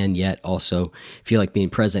world and yet also feel like being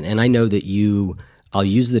present. And I know that I'll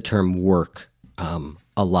use the term work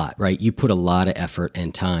a lot, right? You put a lot of effort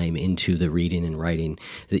and time into the reading and writing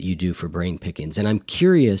that you do for Brain Pickings. And I'm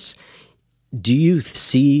curious, do you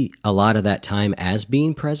see a lot of that time as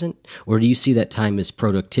being present, or do you see that time as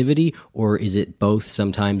productivity, or is it both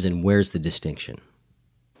sometimes, and where's the distinction?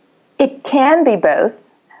 It can be both.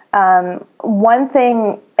 One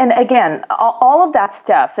thing, and again, all of that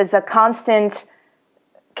stuff is a constant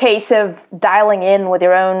case of dialing in with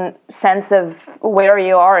your own sense of where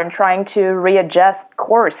you are and trying to readjust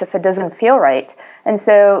course if it doesn't feel right. And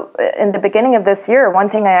so in the beginning of this year, one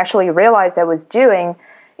thing I actually realized I was doing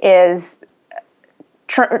is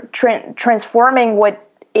transforming what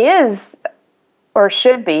is or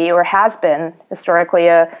should be or has been historically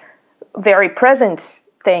a very present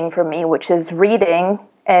thing for me, which is reading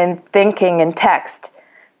and thinking in text,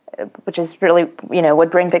 which is really,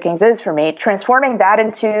 what Brain Pickings is for me, transforming that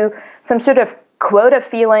into some sort of quota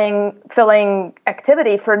filling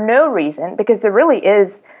activity for no reason, because there really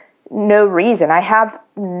is no reason. I have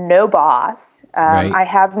no boss. Right.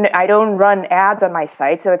 I don't run ads on my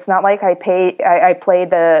site, so it's not like I play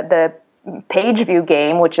the page view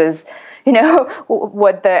game, which is,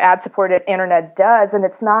 what the ad-supported internet does, and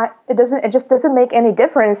it just doesn't make any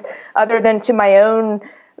difference other than to my own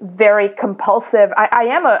very compulsive. I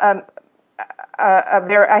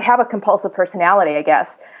have a compulsive personality, I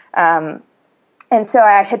guess, and so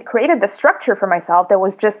I had created the structure for myself that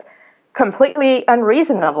was just completely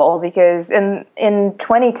unreasonable, because in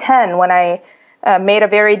 2010, when I made a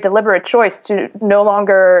very deliberate choice to no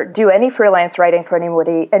longer do any freelance writing for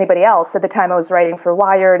anybody else. At the time, I was writing for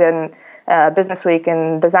Wired and Business Week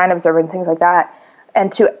and Design Observer and things like that,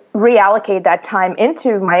 and to reallocate that time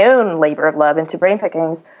into my own labor of love, into Brain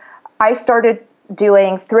Pickings, I started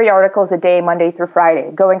doing 3 articles a day, Monday through Friday,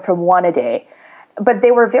 going from 1 a day. but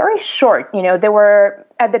they were very short. They were,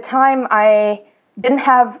 at the time, I didn't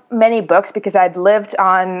have many books because I'd lived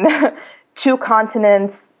on 2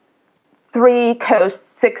 continents, 3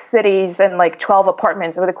 coasts, 6 cities, and like 12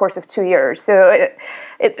 apartments over the course of 2 years. So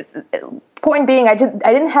point being, I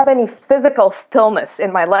didn't have any physical stillness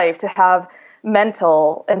in my life to have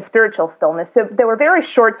mental and spiritual stillness. So there were very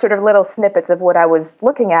short sort of little snippets of what I was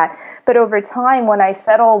looking at. But over time, when I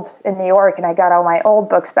settled in New York and I got all my old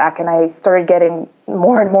books back and I started getting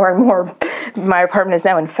more and more and more, my apartment is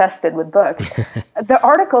now infested with books, the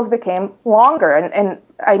articles became longer. And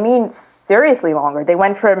I mean, seriously longer. They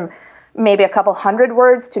went from maybe a couple hundred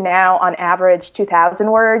words to now on average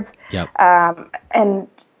 2,000 words. Yep. And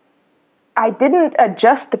I didn't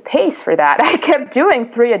adjust the pace for that. I kept doing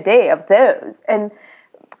 3 a day of those. And,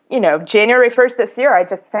 January 1st this year, I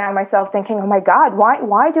just found myself thinking, oh my God,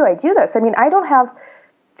 why do I do this? I mean, I don't have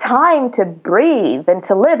time to breathe and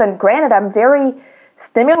to live. And granted, I'm very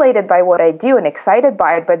stimulated by what I do and excited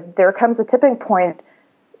by it, but there comes a tipping point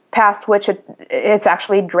past which it's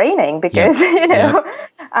actually draining because,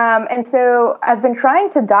 and so I've been trying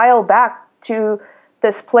to dial back to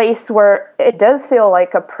this place where it does feel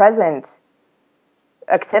like a present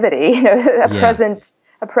activity, a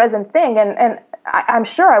present thing. And I'm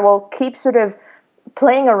sure I will keep sort of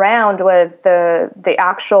playing around with the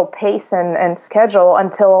actual pace and schedule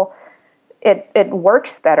until it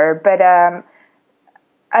works better. But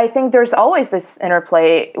I think there's always this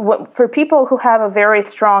interplay for people who have a very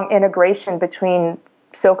strong integration between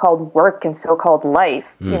so-called work and so-called life,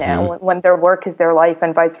 when their work is their life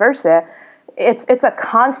and vice versa. It's a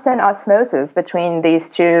constant osmosis between these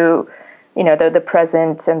two, the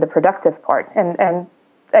present and the productive part. And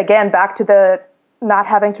again, back to the not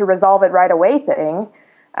having to resolve it right away thing,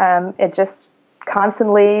 it just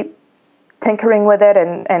constantly tinkering with it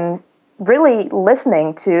and really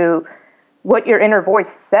listening to what your inner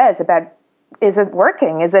voice says about, is it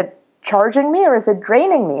working? Is it charging me or is it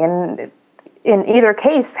draining me? And in either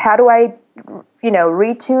case, how do I,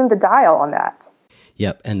 retune the dial on that?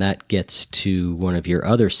 Yep, and that gets to one of your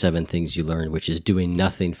other 7 things you learned, which is doing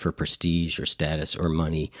nothing for prestige or status or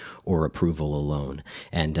money or approval alone.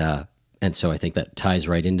 And so I think that ties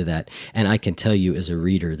right into that. And I can tell you as a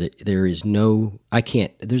reader that there's no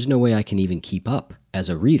way I can even keep up as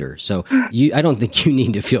a reader. So I don't think you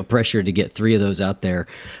need to feel pressure to get 3 of those out there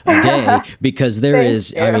a day because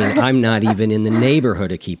I'm not even in the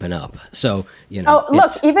neighborhood of keeping up. So, Oh,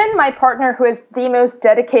 look, even my partner, who is the most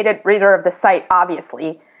dedicated reader of the site,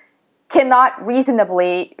 obviously, cannot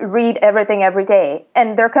reasonably read everything every day.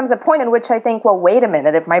 And there comes a point in which I think, well, wait a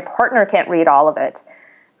minute, if my partner can't read all of it,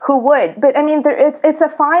 who would? But I mean, it's a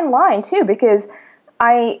fine line too, because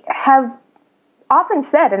I have often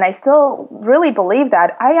said, and I still really believe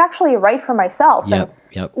that, I actually write for myself. Yep.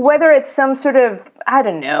 Whether it's some sort of, I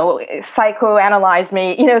don't know, psychoanalyze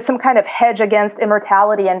me, some kind of hedge against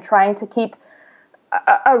immortality and trying to keep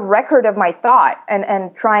a record of my thought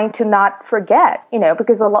and trying to not forget,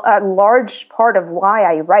 because a large part of why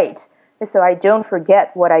I write is so I don't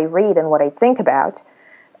forget what I read and what I think about.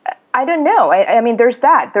 I don't know. I mean, there's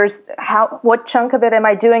that. There's what chunk of it am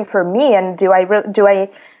I doing for me, and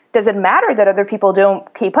does it matter that other people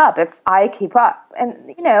don't keep up if I keep up?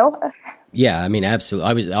 And Yeah, I mean,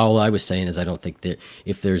 absolutely. All I was saying is I don't think that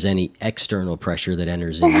if there's any external pressure that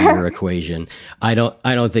enters into your equation, I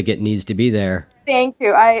don't think it needs to be there. Thank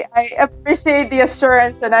you. I appreciate the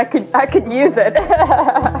assurance, and I could use it.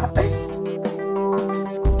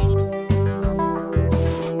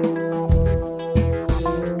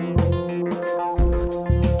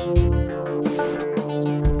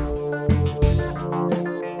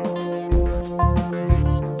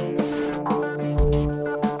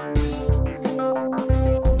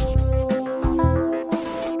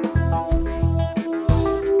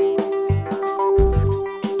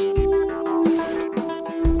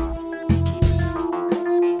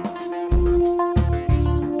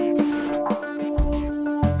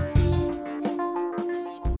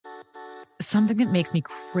 Something that makes me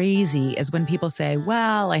crazy is when people say,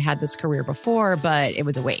 well, I had this career before, but it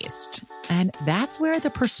was a waste. And that's where the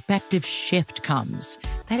perspective shift comes,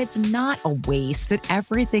 that it's not a waste, that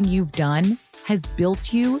everything you've done has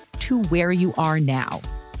built you to where you are now.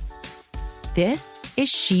 This is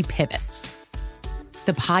She Pivots,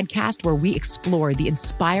 the podcast where we explore the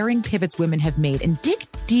inspiring pivots women have made and dig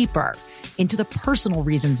deeper into the personal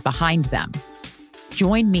reasons behind them.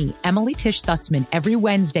 Join me, Emily Tish Sussman, every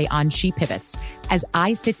Wednesday on She Pivots as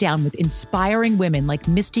I sit down with inspiring women like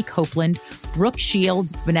Misty Copeland, Brooke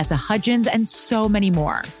Shields, Vanessa Hudgens, and so many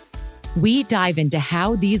more. We dive into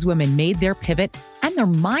how these women made their pivot and their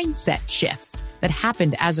mindset shifts that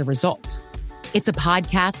happened as a result. It's a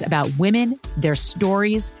podcast about women, their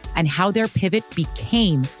stories, and how their pivot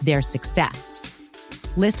became their success.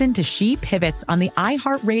 Listen to She Pivots on the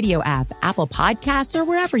iHeartRadio app, Apple Podcasts, or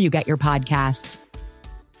wherever you get your podcasts.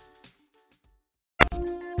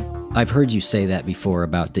 I've heard you say that before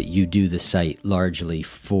about that you do the site largely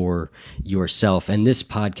for yourself. And this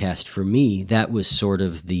podcast, for me, that was sort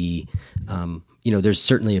of the, there's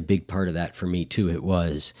certainly a big part of that for me too. It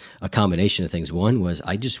was a combination of things. One was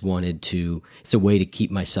I just wanted to, it's a way to keep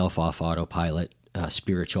myself off autopilot,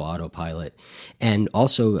 spiritual autopilot. And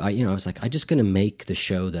also, I was like, I'm just going to make the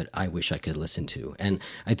show that I wish I could listen to. And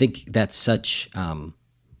I think that's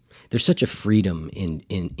there's such a freedom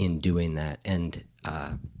in doing that. And,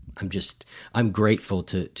 I'm grateful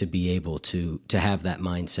to be able to have that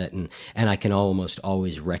mindset, and I can almost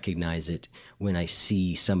always recognize it when I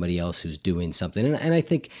see somebody else who's doing something. And I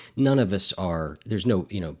think none of us are, there's no,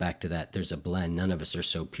 back to that, there's a blend. None of us are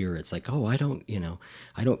so pure. It's like, I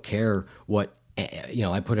don't care what,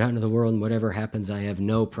 I put it out into the world and whatever happens, I have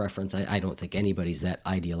no preference. I don't think anybody's that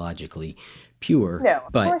ideologically pure. No,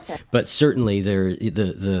 of course not. But certainly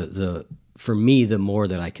for me, the more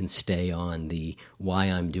that I can stay on the why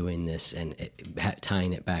I'm doing this and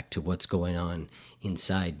tying it back to what's going on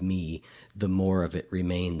inside me, the more of it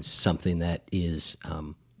remains something that is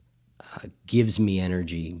gives me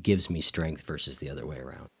energy, gives me strength versus the other way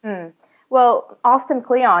around. Well, Austin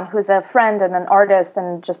Kleon, who's a friend and an artist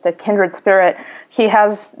and just a kindred spirit, he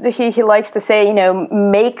likes to say,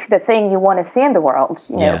 make the thing you want to see in the world.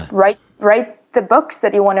 Write the books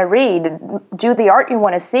that you want to read, do the art you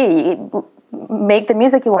want to see, make the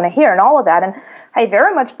music you want to hear, and all of that. And I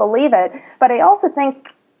very much believe it. But I also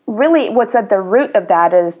think really what's at the root of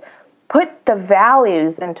that is put the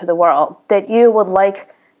values into the world that you would like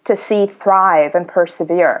to see thrive and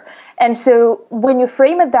persevere. And so when you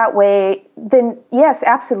frame it that way, then yes,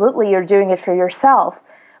 absolutely, you're doing it for yourself.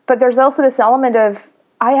 But there's also this element of,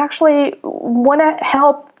 I actually want to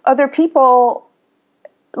help other people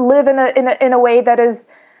live in a way that is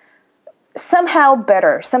somehow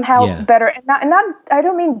better, and not I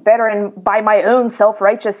don't mean better by my own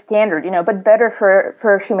self-righteous standard, but better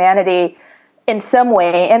for humanity in some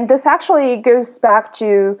way. And this actually goes back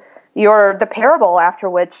to the parable after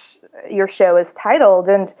which your show is titled.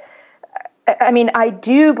 And I mean, I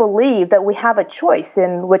do believe that we have a choice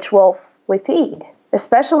in which wolf we feed,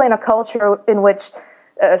 especially in a culture in which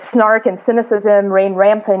snark and cynicism reign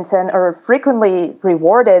rampant and are frequently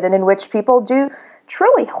rewarded, and in which people do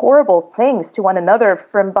truly horrible things to one another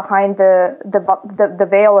from behind the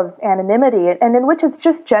veil of anonymity, and in which it's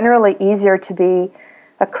just generally easier to be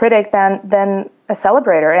a critic than a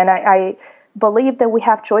celebrator. And I believe that we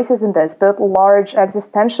have choices in this, both large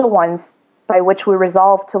existential ones by which we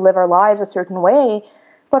resolve to live our lives a certain way,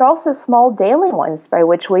 but also small daily ones by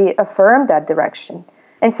which we affirm that direction.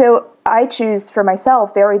 And so I choose for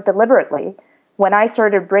myself very deliberately, when I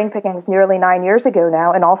started Brain Pickings nearly 9 years ago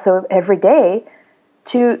now, and also every day,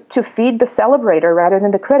 to feed the celebrator rather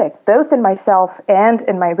than the critic, both in myself and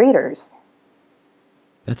in my readers.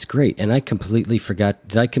 That's great. And I completely forgot.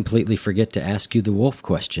 Did I completely forget to ask you the wolf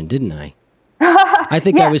question, didn't I? I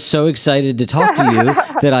think I was so excited to talk to you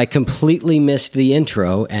that I completely missed the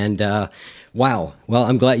intro. And wow. Well,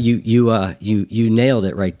 I'm glad you nailed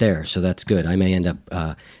it right there. So that's good. I may end up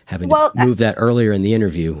having to move that earlier in the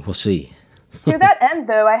interview. We'll see. To that end,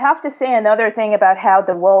 though, I have to say another thing about how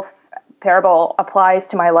the wolf parable applies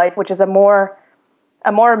to my life, which is a more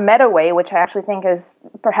meta way, which I actually think is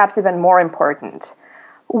perhaps even more important,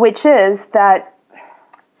 which is that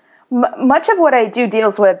much of what I do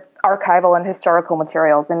deals with archival and historical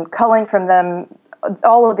materials and culling from them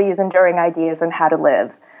all of these enduring ideas on how to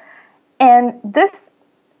live. And this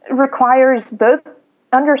requires both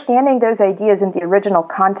understanding those ideas in the original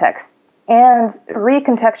context and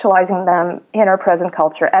recontextualizing them in our present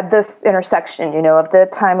culture at this intersection, of the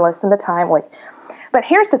timeless and the timely. But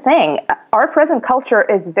here's the thing. Our present culture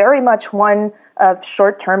is very much one of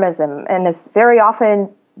short-termism and is very often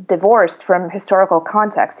divorced from historical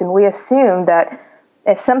context. And we assume that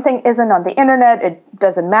if something isn't on the internet, it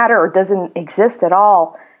doesn't matter or doesn't exist at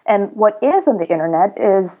all. And what is on the internet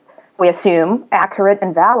is, we assume, accurate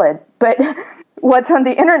and valid. But what's on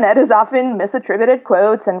the internet is often misattributed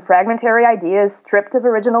quotes and fragmentary ideas stripped of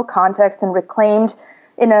original context and reclaimed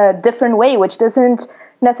in a different way, which doesn't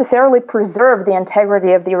necessarily preserve the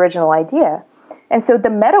integrity of the original idea. And so the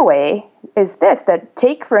meta way is this, that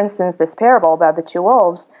take, for instance, this parable about the two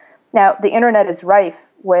wolves. Now, the internet is rife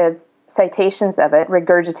with citations of it,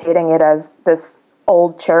 regurgitating it as this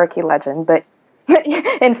old Cherokee legend. But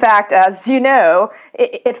in fact, as you know,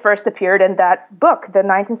 it first appeared in that book, the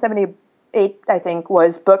 1970 2008, I think,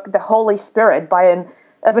 was book The Holy Spirit by an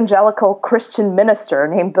evangelical Christian minister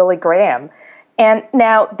named Billy Graham. And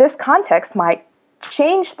now this context might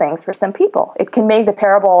change things for some people. It can make the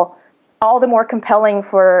parable all the more compelling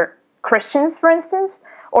for Christians, for instance,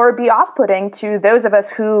 or be off-putting to those of us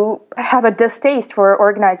who have a distaste for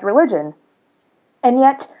organized religion. And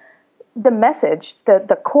yet, the message,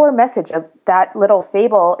 the core message of that little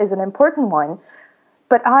fable is an important one.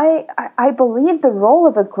 But I believe the role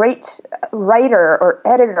of a great writer or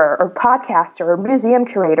editor or podcaster or museum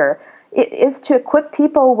curator is to equip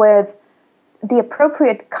people with the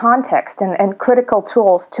appropriate context and critical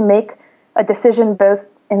tools to make a decision both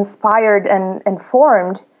inspired and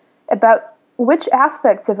informed about which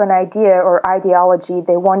aspects of an idea or ideology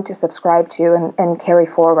they want to subscribe to and carry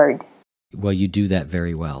forward. Well, you do that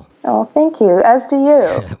very well. Oh, thank you. As do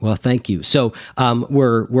you. Well, thank you. So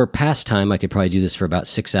we're past time. I could probably do this for about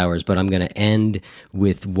 6 hours, but I'm going to end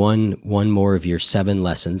with one more of your 7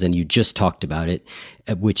 lessons, and you just talked about it,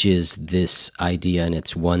 which is this idea, and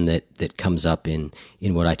it's one that comes up in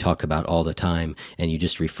what I talk about all the time, and you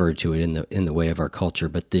just referred to it in the way of our culture.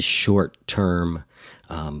 But this short-term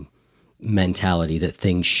mentality that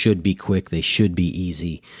things should be quick, they should be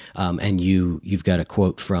easy. And you've got a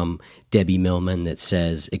quote from Debbie Millman that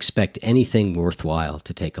says, "Expect anything worthwhile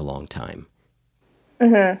to take a long time."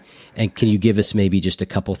 Mm-hmm. And can you give us maybe just a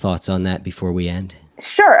couple thoughts on that before we end?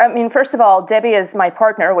 Sure. I mean, first of all, Debbie is my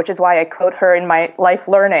partner, which is why I quote her in my life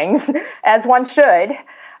learnings, as one should.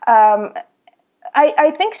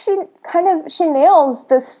 I think she nails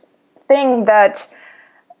this thing that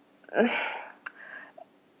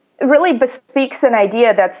really bespeaks an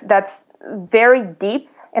idea that's very deep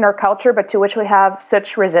in our culture, but to which we have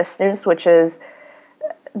such resistance, which is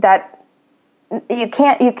that you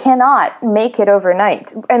cannot make it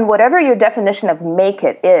overnight. And whatever your definition of make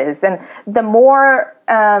it is, and the more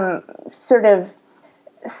sort of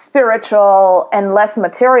spiritual and less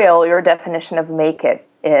material your definition of make it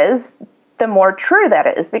is, the more true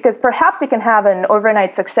that is. Because perhaps you can have an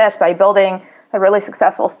overnight success by building a really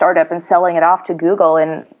successful startup and selling it off to Google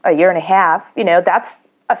in a year and a half. That's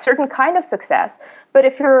a certain kind of success. But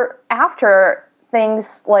if you're after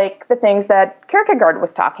things like the things that Kierkegaard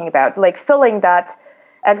was talking about, like filling that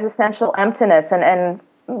existential emptiness and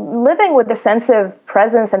living with a sense of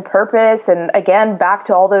presence and purpose, and again, back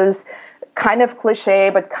to all those kind of cliche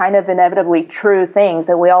but kind of inevitably true things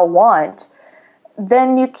that we all want,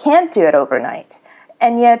 then you can't do it overnight.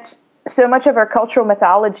 And yet, so much of our cultural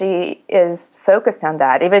mythology is focused on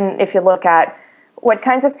that. Even if you look at what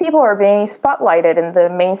kinds of people are being spotlighted in the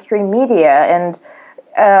mainstream media, and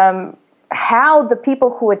how the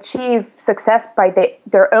people who achieve success by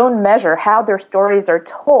their own measure, how their stories are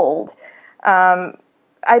told.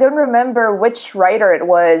 I don't remember which writer it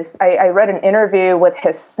was. I read an interview with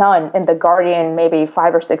his son in The Guardian maybe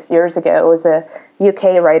 5 or 6 years ago. It was a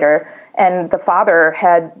UK writer, and the father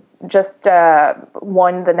had just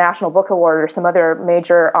won the National Book Award or some other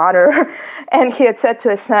major honor. And he had said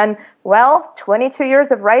to his son, well, 22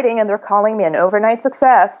 years of writing and they're calling me an overnight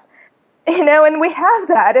success. And we have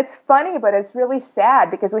that. It's funny, but it's really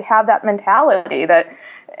sad because we have that mentality that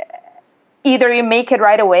either you make it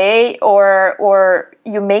right away or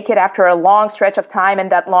you make it after a long stretch of time,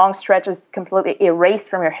 and that long stretch is completely erased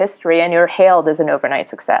from your history and you're hailed as an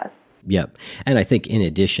overnight success. Yep. And I think in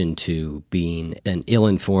addition to being an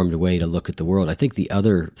ill-informed way to look at the world, I think the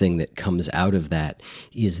other thing that comes out of that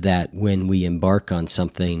is that when we embark on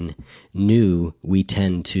something new, we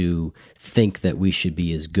tend to think that we should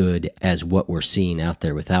be as good as what we're seeing out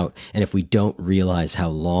there without. And if we don't realize how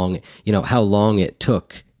long it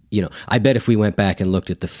took, I bet if we went back and looked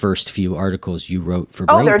at the first few articles you wrote for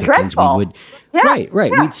Brain Pickings, dreadful. We would, yeah,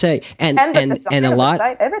 right. Yeah. We'd say, and a lot,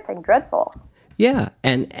 site, everything dreadful. Yeah,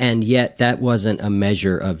 and yet that wasn't a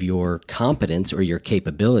measure of your competence or your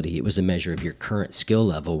capability. It was a measure of your current skill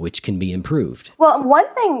level, which can be improved. Well,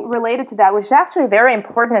 one thing related to that, which is actually very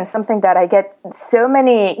important and something that I get so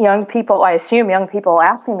many young people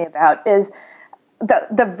asking me about, is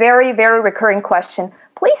the very, very recurring question,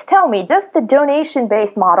 please tell me, does the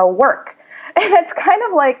donation-based model work? And it's kind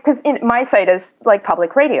of like, because my site is like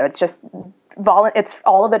public radio. It's just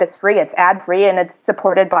all of it is free. It's ad-free, and it's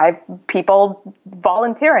supported by people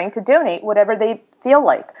volunteering to donate whatever they feel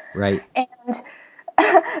like. Right. And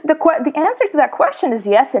the answer to that question is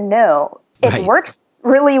yes and no. It works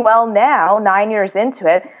really well now, 9 years into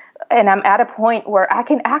it, and I'm at a point where I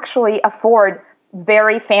can actually afford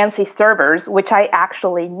very fancy servers, which I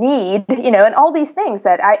actually need, and all these things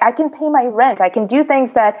that I can pay my rent. I can do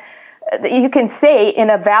things that you can say in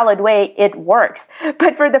a valid way it works.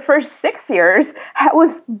 But for the first 6 years, I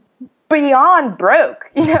was beyond broke.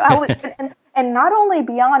 And not only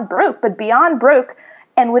beyond broke, but beyond broke,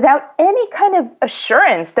 and without any kind of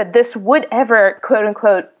assurance that this would ever, quote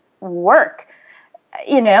unquote, work.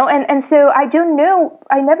 And so I don't know.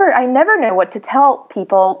 I never know what to tell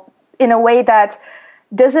people in a way that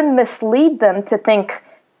doesn't mislead them to think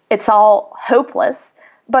it's all hopeless,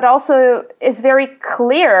 but also is very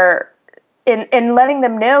clear in letting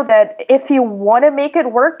them know that if you want to make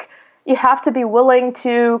it work, you have to be willing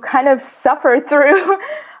to kind of suffer through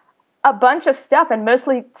a bunch of stuff, and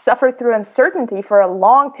mostly suffer through uncertainty for a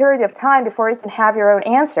long period of time before you can have your own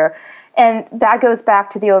answer. And that goes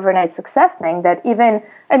back to the overnight success thing that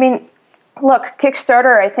look,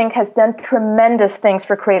 Kickstarter, I think, has done tremendous things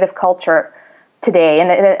for creative culture today.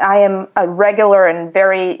 And I am a regular and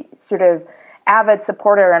very sort of avid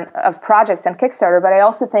supporter of projects on Kickstarter, but I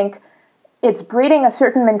also think it's breeding a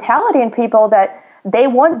certain mentality in people that they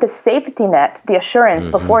want the safety net, the assurance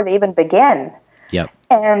before they even begin. Yep.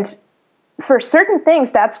 And for certain things,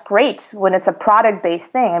 that's great when it's a product-based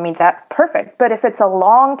thing. I mean, that's perfect. But if it's a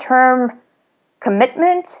long-term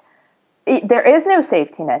commitment, there is no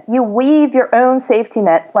safety net. You weave your own safety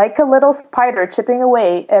net like a little spider chipping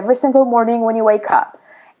away every single morning when you wake up.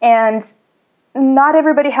 And not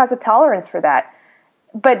everybody has a tolerance for that.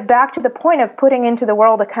 But back to the point of putting into the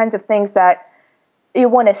world the kinds of things that you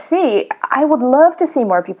want to see, I would love to see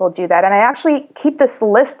more people do that. And I actually keep this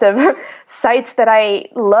list of sites that I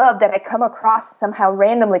love that I come across somehow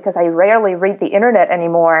randomly, because I rarely read the internet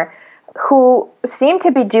anymore, who seem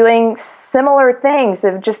to be doing similar things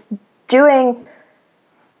of just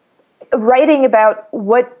writing about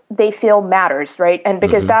what they feel matters, right? And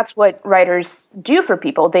because that's what writers do for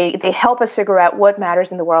people. They help us figure out what matters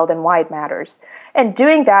in the world and why it matters. And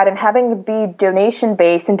doing that and having it be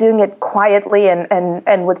donation-based and doing it quietly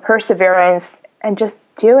and with perseverance and just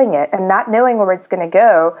doing it and not knowing where it's going to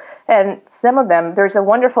go. And some of them, there's a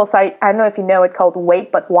wonderful site, I don't know if you know it, called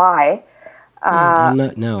Wait But Why.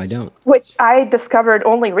 No, I don't. Which I discovered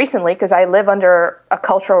only recently because I live under a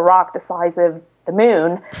cultural rock the size of the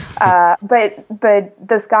moon. But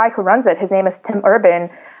this guy who runs it, his name is Tim Urban,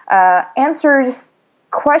 answers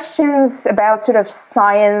questions about sort of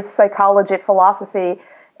science, psychology, philosophy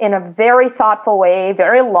in a very thoughtful way,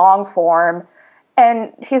 very long form.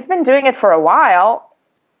 And he's been doing it for a while,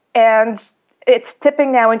 and it's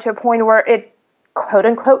tipping now into a point where it, quote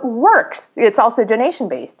unquote, works. It's also donation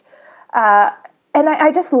based. And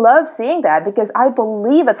I just love seeing that because I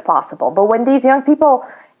believe it's possible. But when these young people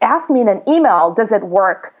ask me in an email, does it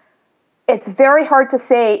work? It's very hard to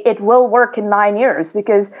say it will work in 9 years,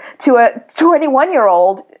 because to a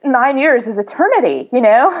 21-year-old, 9 years is eternity,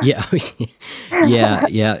 Yeah.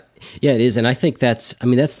 Yeah, it is. And I think that's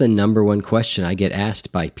the number one question I get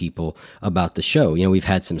asked by people about the show. We've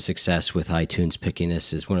had some success with iTunes picking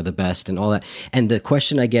us as one of the best and all that. And the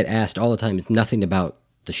question I get asked all the time is nothing about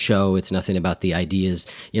the show. It's nothing about the ideas.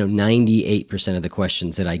 98% of the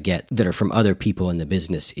questions that I get that are from other people in the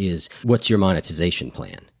business is, what's your monetization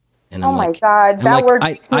plan? And oh my God, that word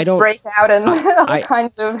makes me break out in all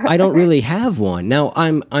kinds of... I don't really have one. Now,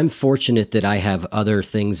 I'm fortunate that I have other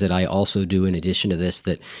things that I also do in addition to this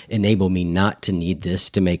that enable me not to need this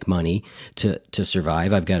to make money to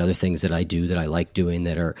survive. I've got other things that I do that I like doing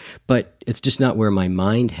but it's just not where my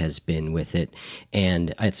mind has been with it.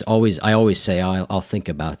 And I always say, I'll think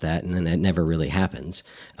about that. And then it never really happens,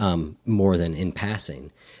 more than in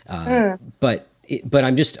passing. But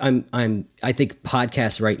I think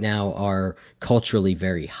podcasts right now are culturally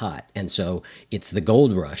very hot. And so it's the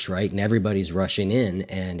gold rush, right? And everybody's rushing in,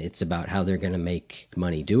 and it's about how they're going to make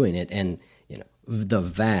money doing it. And, the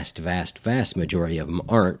vast, vast, vast majority of them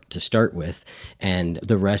aren't to start with. And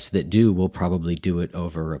the rest that do will probably do it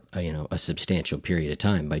over, a substantial period of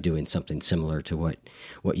time by doing something similar to what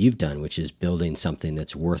you've done, which is building something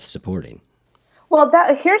that's worth supporting. Well,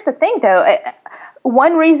 here's the thing, though.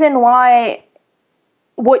 One reason why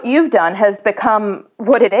what you've done has become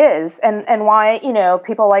what it is, and why,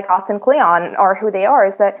 people like Austin Kleon are who they are,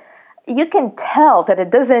 is that you can tell that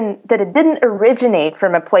it didn't originate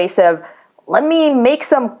from a place of, let me make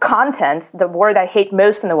some content, the word I hate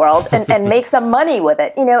most in the world, and make some money with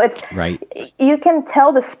it. It's right. You can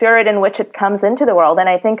tell the spirit in which it comes into the world. And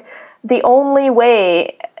I think the only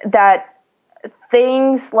way that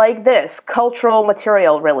things like this, cultural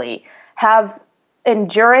material really, have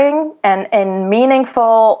enduring and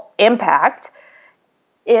meaningful impact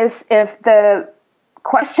is if the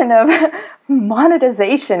question of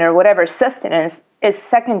monetization or whatever, sustenance, is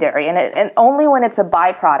secondary, and only when it's a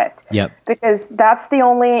byproduct. Yep. Because that's the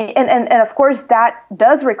only, and of course that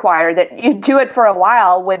does require that you do it for a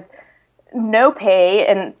while with no pay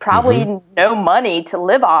and probably no money to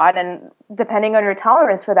live on, and depending on your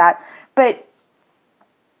tolerance for that. But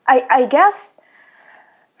I guess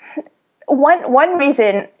one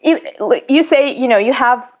reason, you say, you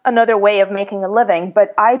have another way of making a living,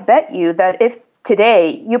 but I bet you that if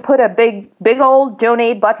today you put a big old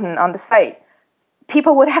donate button on the site,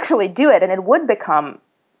 people would actually do it, and it would become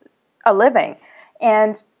a living.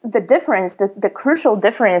 And the difference, the crucial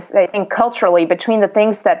difference, I think, culturally between the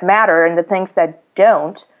things that matter and the things that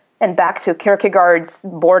don't, and back to Kierkegaard's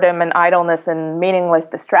boredom and idleness and meaningless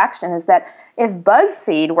distraction, is that if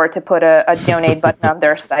BuzzFeed were to put a donate button on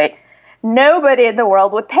their site, nobody in the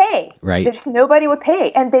world would pay. Right. There's nobody would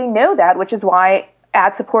pay. And they know that, which is why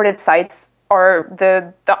ad-supported sites are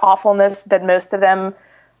the awfulness that most of them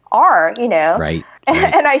are, Right.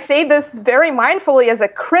 And I say this very mindfully as a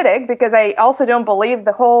critic, because I also don't believe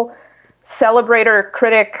the whole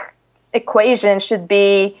celebrator-critic equation should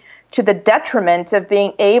be to the detriment of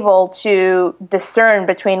being able to discern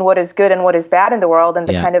between what is good and what is bad in the world and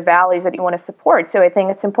the kind of values that you want to support. So I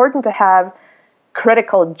think it's important to have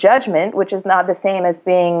critical judgment, which is not the same as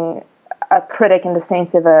being a critic in the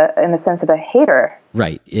sense of a hater.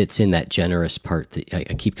 Right. It's in that generous part that I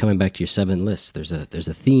keep coming back to your 7 lists. There's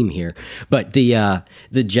a theme here, but the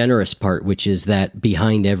generous part, which is that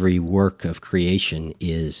behind every work of creation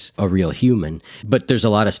is a real human. But there's a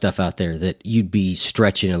lot of stuff out there that you'd be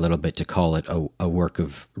stretching a little bit to call it a work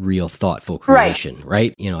of real thoughtful creation,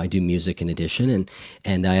 right? I do music in addition,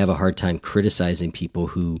 and I have a hard time criticizing people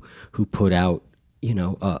who put out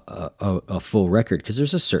a full record, because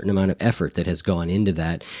there's a certain amount of effort that has gone into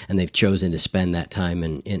that, and they've chosen to spend that time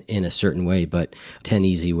in a certain way. But 10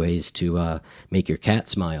 Easy Ways to Make Your Cat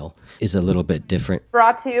Smile is a little bit different.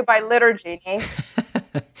 Brought to you by Liturgy.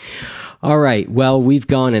 All right. Well, we've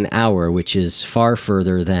gone an hour, which is far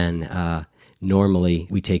further than normally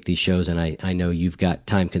we take these shows, and I know you've got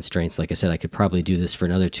time constraints. Like I said, I could probably do this for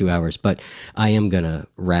another 2 hours, but I am going to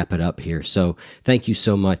wrap it up here. So thank you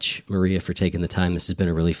so much, Maria, for taking the time. This has been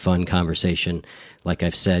a really fun conversation. Like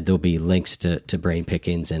I've said, there'll be links to Brain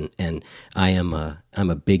Pickings, and I'm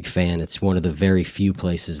a big fan. It's one of the very few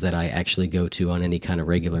places that I actually go to on any kind of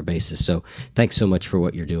regular basis. So thanks so much for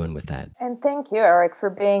what you're doing with that. And thank you, Eric,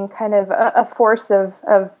 for being kind of a force of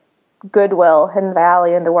goodwill and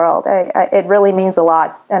value in the world. It really means a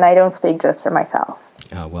lot, and I don't speak just for myself.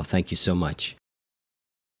 Well, thank you so much.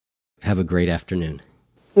 Have a great afternoon.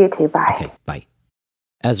 You too. Bye. Okay, bye.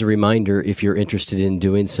 As a reminder, if you're interested in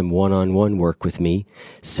doing some one-on-one work with me,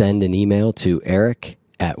 send an email to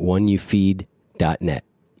eric@oneyoufeed.net.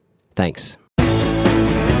 Thanks.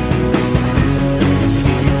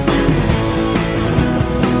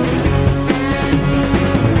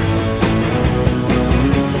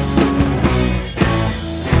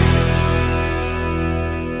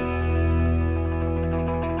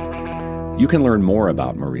 You can learn more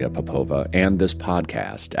about Maria Popova and this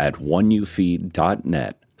podcast at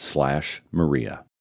oneyoufeed.net/Maria.